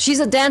because she's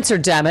a dancer.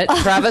 Damn it,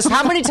 Travis!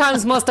 How many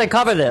times must I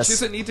cover this? She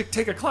doesn't need to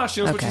take a class.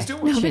 She knows what she's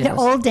doing. No, but the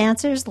old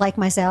dancers like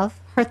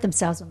myself hurt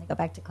themselves when they go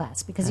back to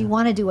class because you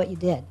want to do what you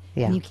did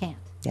and you can't.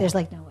 Yeah. There's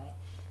like no way.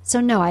 So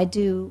no, I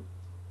do.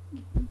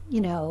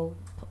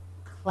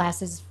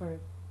 Classes for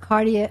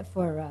cardio,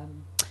 for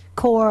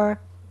core,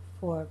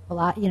 for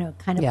Pilates.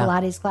 Kind of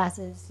Pilates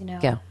classes.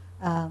 Yeah.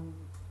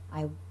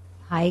 I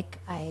hike.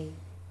 I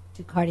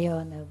do cardio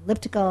on the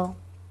elliptical.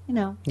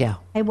 Yeah.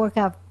 I work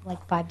out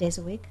like 5 days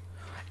a week.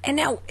 And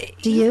now,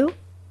 do you?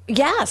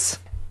 Yes.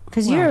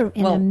 Because you're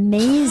in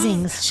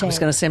amazing shape. I was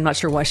going to say, I'm not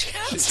sure why she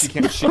she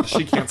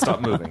can't stop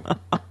moving.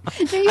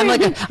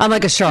 I'm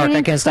like a shark.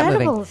 I can't stop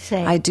moving.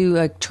 Shape. I do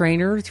a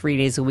trainer 3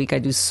 days a week. I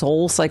do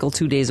Soul Cycle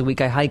 2 days a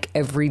week. I hike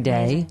every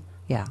day. Amazing.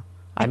 Yeah.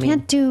 I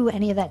can't do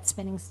any of that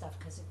spinning stuff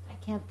because I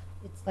can't.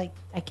 It's like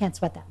I can't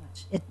sweat that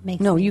much. It makes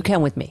No, me, you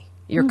can with me.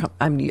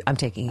 I'm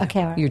taking you.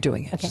 Okay, all right. You're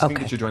doing it. Okay. I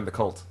think you should join the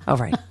cult. All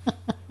right.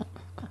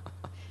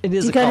 It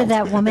is Do you go to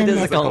that woman? It is a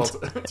that-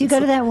 cult. Do you go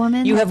to that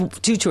woman? You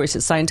have two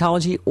choices: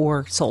 Scientology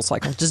or Soul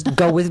Cycle. Just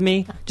go with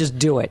me. Just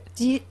do it.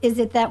 Is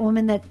it that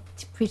woman that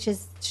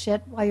preaches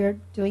shit while you're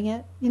doing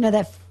it? You know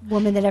that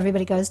woman that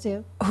everybody goes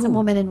to? Some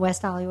woman in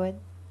West Hollywood.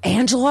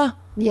 Angela?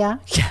 Yeah.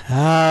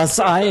 Yes,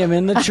 I am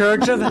in the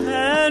church of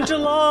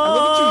Angela. I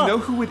love that you know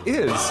who it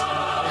is.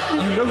 You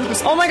know who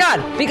this. Oh my God!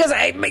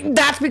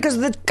 That's because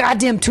of the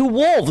goddamn two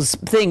wolves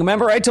thing.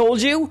 Remember, I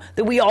told you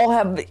that we all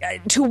have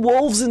two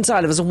wolves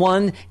inside of us.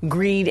 One,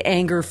 greed,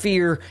 anger,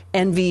 fear,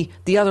 envy.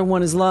 The other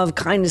one is love,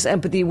 kindness,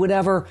 empathy,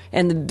 whatever.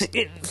 And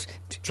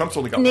Trump's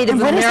only got Native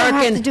What does that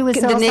American. have to do with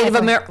the Soul Native Cycle?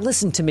 American.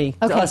 Listen to me,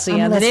 Okay, Lesley. I'm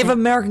And the Native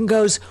listening. American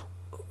goes,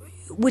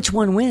 "Which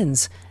one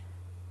wins?"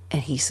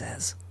 And he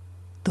says,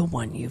 "The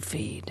one you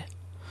feed."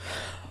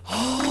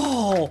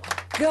 Oh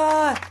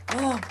God!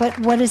 Oh. But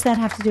what does that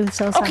have to do with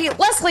Soul Cycle? Okay,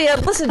 Lesley,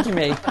 listen to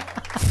me.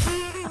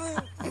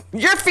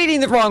 You're feeding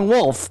the wrong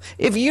wolf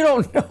if you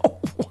don't know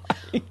why.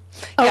 Yeah,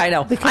 I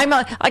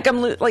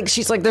know.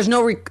 She's like, there's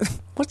no.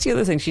 What's the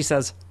other thing she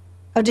says?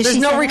 Oh, did There's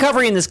she no say that?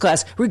 recovery in this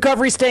class.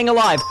 Recovery, staying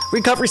alive.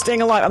 Recovery,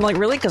 staying alive. I'm like,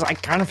 really? Because I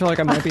kind of feel like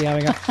I might be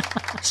having a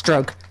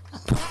stroke.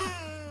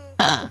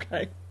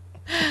 Okay.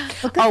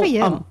 Well, good for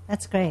you.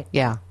 That's great.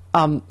 Yeah.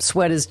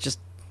 Sweat is just,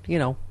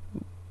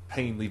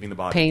 pain leaving the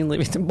body. pain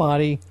leaving the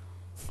body.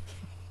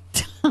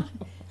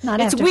 Not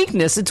It's after.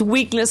 weakness. It's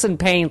weakness and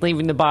pain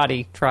leaving the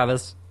body,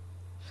 Travis.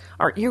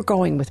 All right, you're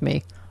going with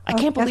me. I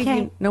can't believe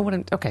okay. you know what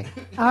I'm... Okay.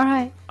 All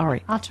right. All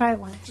right. I'll try it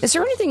once. Is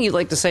there anything you'd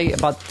like to say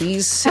about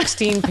these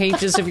 16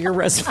 pages of your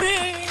resume?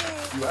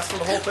 You asked for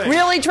the whole thing.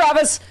 Really,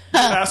 Travis? You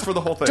asked for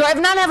the whole thing. Do I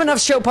not have enough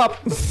show prep?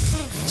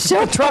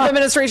 Trump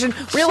administration?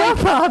 Really?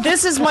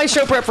 This is my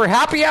show prep for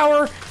happy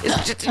hour?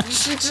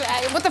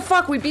 What the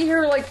fuck? We'd be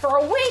here like for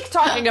a week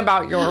talking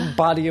about your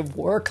body of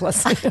work.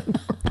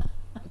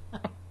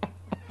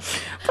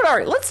 But all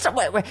right, let's stop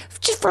wait,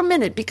 just for a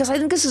minute, because I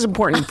think this is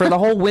important for the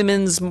whole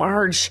women's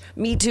march,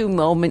 Me Too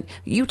moment.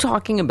 You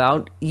talking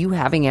about you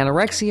having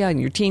anorexia in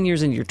your teen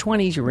years, in your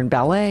 20s, you were in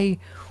ballet.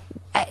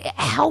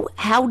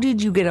 How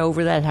did you get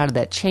over that? How did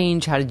that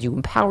change? How did you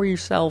empower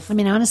yourself? I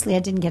mean, honestly, I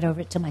didn't get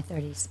over it till my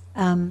 30s.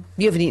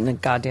 You haven't eaten a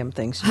goddamn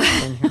thing since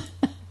you've been here.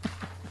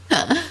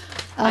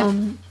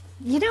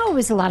 It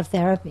was a lot of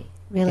therapy,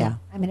 really. Yeah.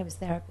 I mean, it was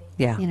therapy.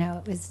 Yeah.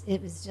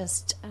 It was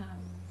just,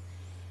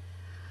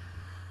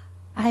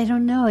 I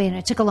don't know.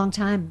 It took a long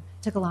time.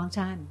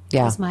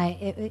 Yeah.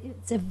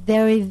 It's a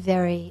very,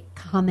 very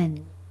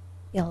common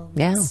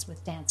illness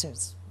with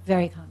dancers.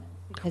 Very common.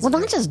 Because Well,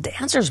 not just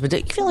dancers, but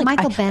you feel like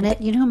Michael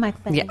Bennett. You know who Michael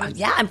Bennett is?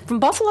 Yeah, I'm from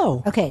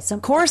Buffalo. Okay, so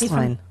Chorus is he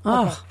line. Okay.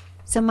 Oh.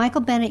 So Michael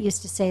Bennett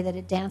used to say that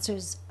a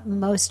dancer's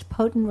most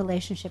potent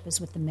relationship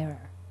is with the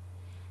mirror.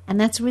 And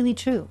that's really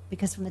true,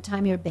 because from the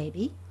time you're a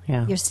baby,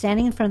 you're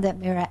standing in front of that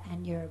mirror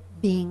and you're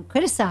being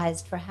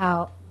criticized for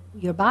how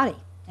your body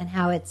and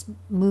how it's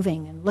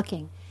moving and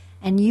looking.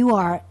 And you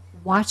are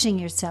watching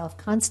yourself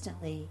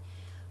constantly,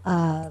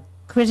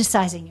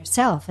 criticizing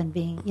yourself and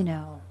being,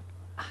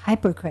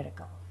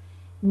 hypercritical,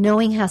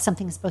 knowing how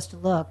something is supposed to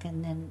look,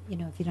 and then,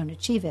 if you don't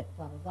achieve it,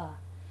 blah, blah, blah.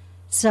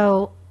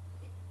 So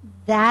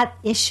that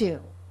issue,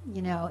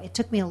 it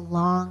took me a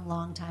long,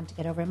 long time to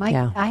get over it.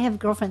 I have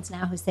girlfriends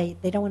now who say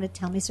they don't want to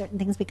tell me certain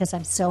things because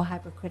I'm so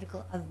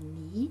hypercritical of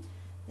me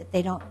that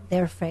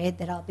they're afraid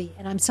that I'll be,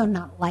 and I'm so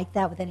not like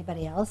that with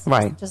anybody else.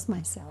 Right. Just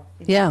myself.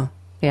 Yeah.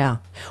 Yeah.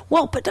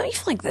 Well, but don't you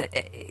feel like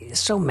that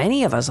so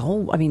many of us,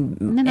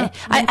 No.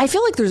 I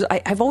feel like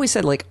I've always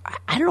said, like,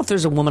 I don't know if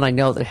there's a woman I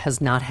know that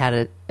has not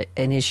had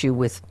an issue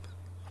with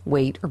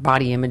weight or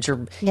body image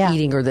or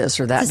eating or this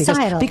or that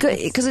Societal.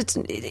 because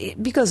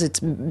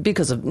it's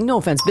no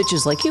offense,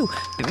 bitches like you,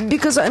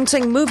 because I'm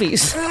saying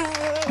movies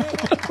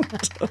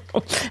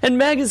and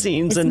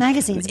magazines and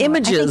magazines,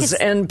 images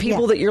and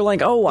people that you're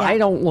like, I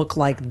don't look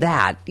like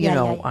that.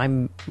 Yeah.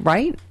 I'm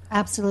right.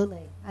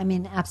 Absolutely. I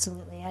mean,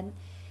 absolutely. And,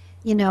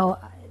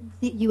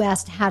 you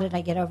asked how did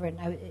I get over it,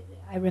 and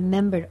I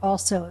remembered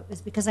also it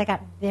was because I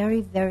got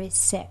very, very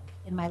sick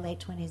in my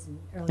late 20s and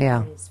early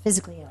 30s,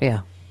 physically ill.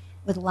 Yeah.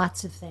 With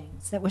lots of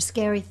things that were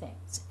scary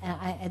things.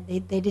 And they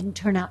didn't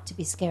turn out to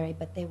be scary,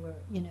 but they were,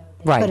 they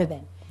could have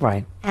been.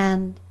 Right.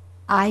 And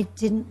I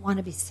didn't want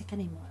to be sick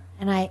anymore.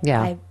 And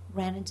I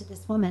ran into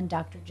this woman,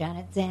 Dr.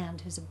 Janet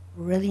Zand, who's a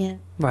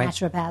brilliant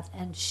naturopath,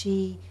 and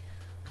she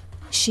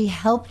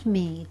helped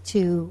me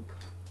to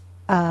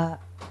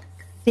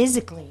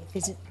physically,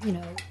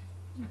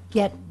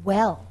 get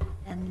well.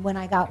 And when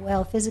I got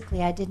well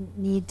physically, I didn't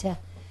need to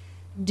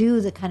do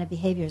the kind of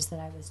behaviors that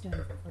I was doing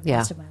for the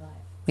rest of my life.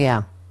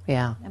 Yeah.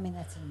 Yeah. I mean,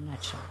 that's in a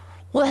nutshell.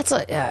 Well,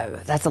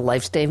 that's a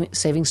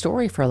life-saving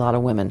story for a lot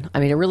of women. I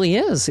mean, it really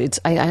is.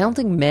 I don't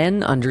think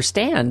men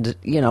understand,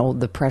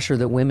 the pressure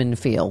that women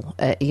feel,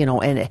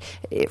 and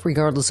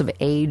regardless of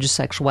age,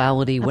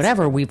 sexuality,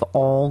 whatever, we've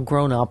all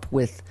grown up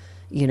with,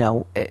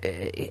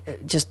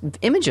 just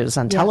images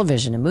on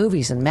television and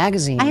movies and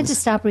magazines. I had to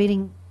stop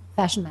reading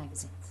fashion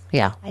magazines.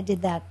 Yeah. I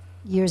did that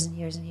years and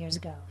years and years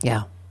ago.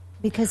 Yeah.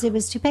 Because it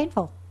was too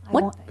painful. I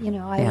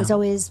was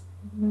always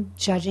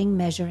judging,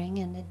 measuring,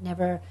 and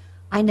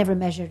I never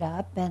measured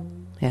up,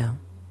 and it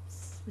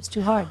was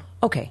too hard.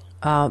 Okay,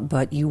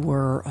 but you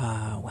were,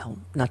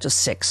 not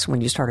just 6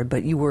 when you started,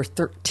 but you were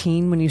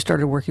 13 when you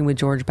started working with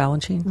George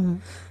Balanchine?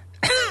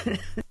 Mm-hmm.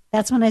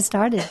 That's when I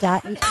started.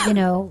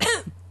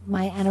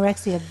 My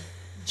anorexia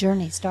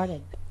journey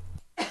started.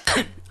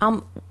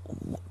 What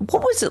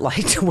was it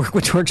like to work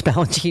with George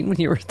Balanchine when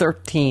you were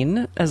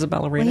 13 as a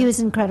ballerina? Well, he was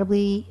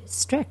incredibly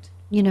strict.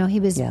 He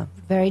was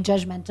very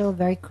judgmental,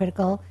 very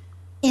critical.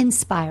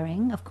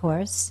 Inspiring, of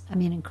course. I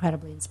mean,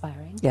 incredibly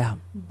inspiring. Yeah.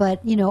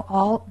 But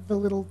all the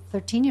little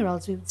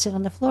 13-year-olds, we would sit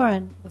on the floor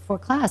and before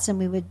class, and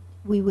we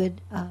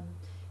would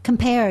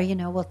compare.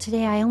 Well,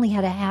 today I only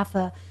had a half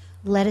a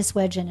lettuce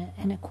wedge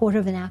and a quarter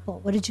of an apple.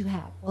 What did you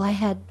have? Well, I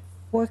had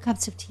 4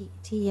 cups of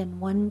tea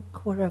and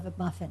 1/4 of a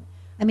muffin.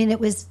 I mean, it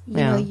was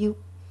insane.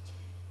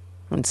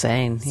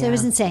 So it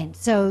was insane.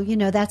 So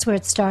that's where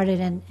it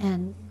started,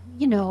 and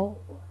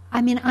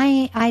I mean,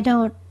 I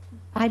don't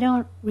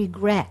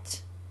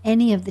regret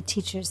any of the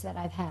teachers that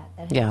I've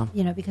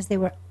had. Because they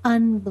were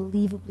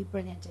unbelievably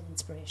brilliant and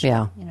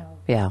inspirational.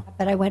 Yeah.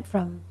 But I went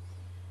from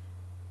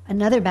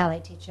another ballet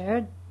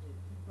teacher,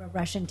 a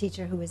Russian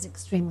teacher who was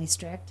extremely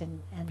strict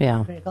and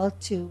critical,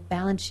 to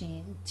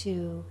Balanchine,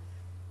 to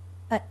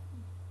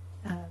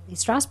Lee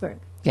Strasberg,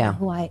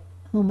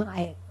 whom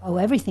I owe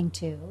everything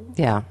to.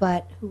 Yeah.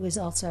 But who was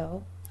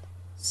also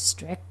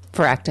strict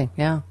for acting.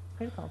 Yeah.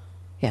 Critical.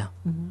 Yeah.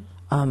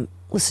 Mm-hmm.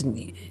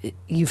 Listen,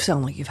 you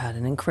sound like you've had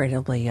an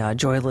incredibly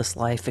joyless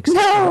life, except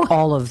for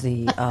all of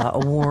the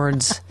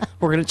awards.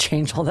 We're going to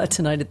change all that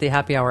tonight at the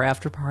happy hour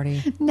after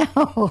party.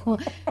 No.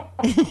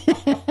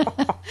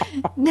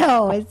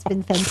 No, it's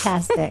been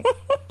fantastic.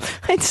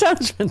 It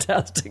sounds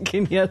fantastic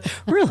and yet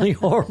really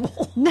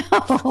horrible.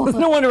 No.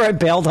 No wonder I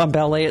bailed on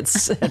ballet at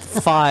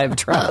 5,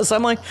 Travis.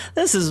 I'm like,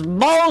 this is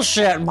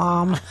bullshit,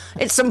 Mom.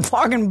 It's some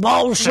fucking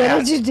bullshit.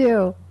 What did you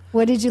do?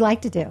 What did you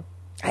like to do?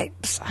 I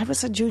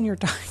was a junior.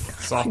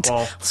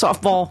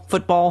 Softball,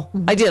 football.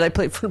 Mm-hmm. I did. I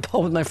played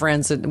football with my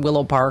friends at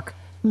Willow Park.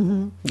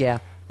 Mm-hmm. Yeah,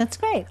 that's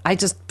great.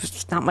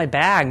 It's not my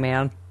bag,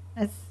 man.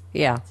 That's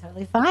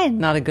totally fine.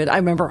 Not a good. I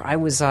remember I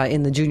was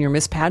in the junior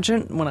Miss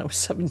pageant when I was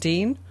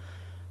 17.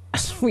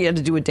 We had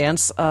to do a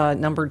dance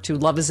number to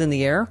 "Love Is in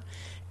the Air,"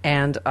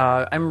 and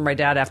I remember my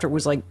dad after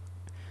was like,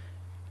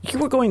 you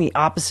were going the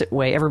opposite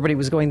way. Everybody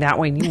was going that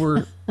way, and you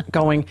were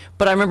going.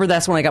 But I remember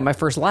that's when I got my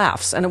first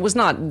laughs, and it was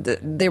not.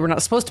 They were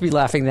not supposed to be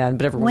laughing then,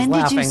 but everyone was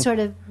laughing. When did you sort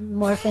of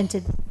morph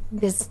into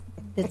this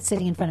that's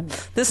sitting in front of me?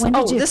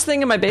 This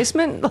thing in my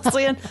basement,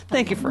 Lesley Ann?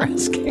 Thank you for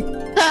asking.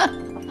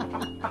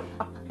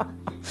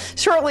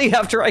 Shortly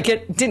after I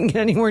didn't get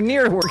anywhere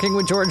near working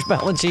with George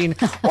Balanchine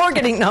or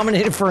getting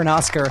nominated for an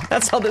Oscar.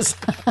 That's how this.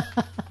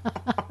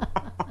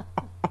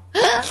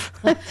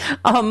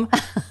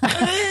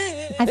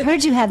 I've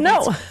heard you have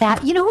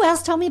that. You know who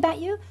else told me about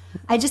you?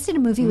 I just did a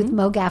movie with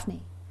Mo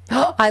Gaffney.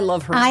 I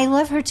love her. I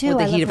love her too.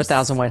 With the Heat of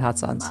 1,000 White Hot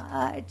Suns.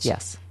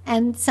 Yes.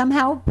 And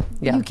somehow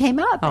you came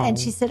up, and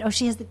she said,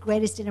 she has the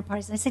greatest dinner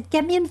parties. And I said,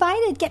 get me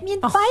invited.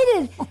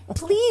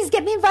 Please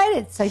get me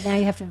invited. So now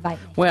you have to invite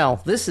me.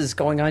 Well, this is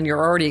going on your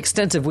already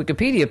extensive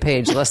Wikipedia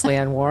page, Lesley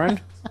Ann Warren.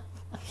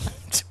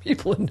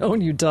 People have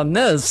known you've done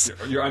this.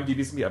 Your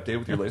IMDb's going to be updated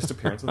with your latest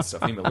appearance on the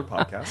Stephanie Miller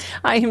podcast.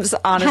 I am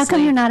honestly... How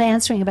come you're not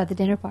answering about the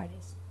dinner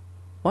parties?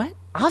 What?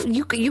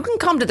 You can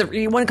come to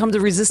you want to come to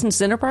Resistance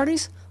dinner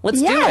parties?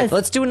 Let's do it.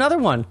 Let's do another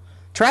one.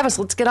 Travis,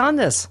 let's get on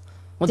this.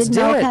 Let's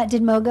do it.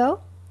 Did Mo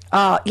go?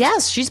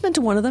 Yes, she's been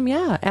to one of them.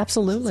 Yeah,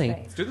 absolutely.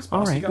 Let's do this.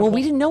 All right. Well,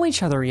 we didn't know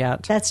each other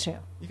yet. That's true.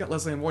 You got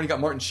Lesley Ann Warren. You got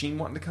Martin Sheen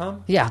wanting to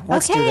come. Yeah,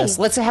 let's do this.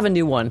 Let's have a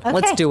new one. Okay.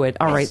 Let's do it.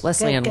 All right,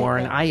 Lesley Ann good,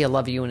 Warren. good. I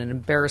love you in an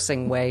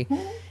embarrassing way,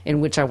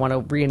 in which I want to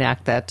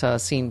reenact that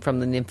scene from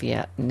the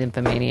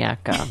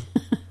Nymphomaniac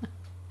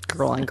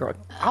Girl on Girl.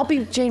 I'll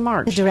be Jane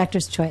March. The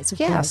director's choice.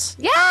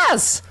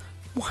 Yes.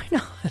 Why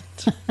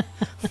not?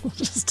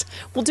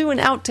 We'll do an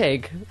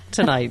outtake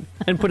tonight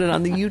and put it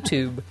on the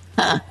YouTube.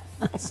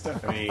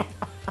 Stephanie.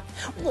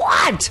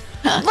 What?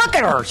 Look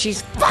at her.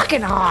 She's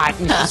fucking hot.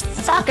 And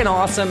she's fucking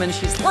awesome. And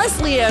she's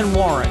Lesley Ann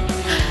Warren.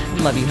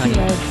 Love you, honey.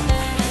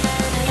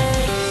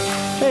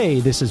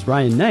 Hey, this is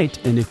Ryan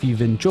Knight. And if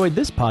you've enjoyed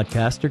this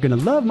podcast, you're going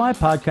to love my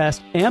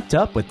podcast, Amped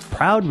Up with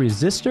Proud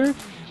Resistor,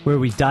 where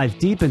we dive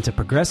deep into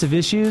progressive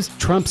issues,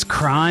 Trump's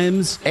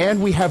crimes.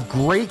 And we have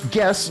great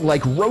guests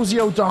like Rosie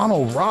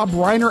O'Donnell, Rob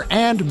Reiner,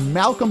 and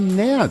Malcolm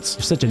Nance.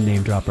 You're such a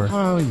name dropper.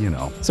 Oh, you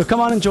know. So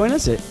come on and join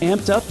us at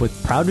Amped Up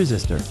with Proud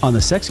Resistor on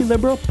the Sexy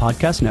Liberal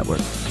Podcast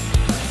Network.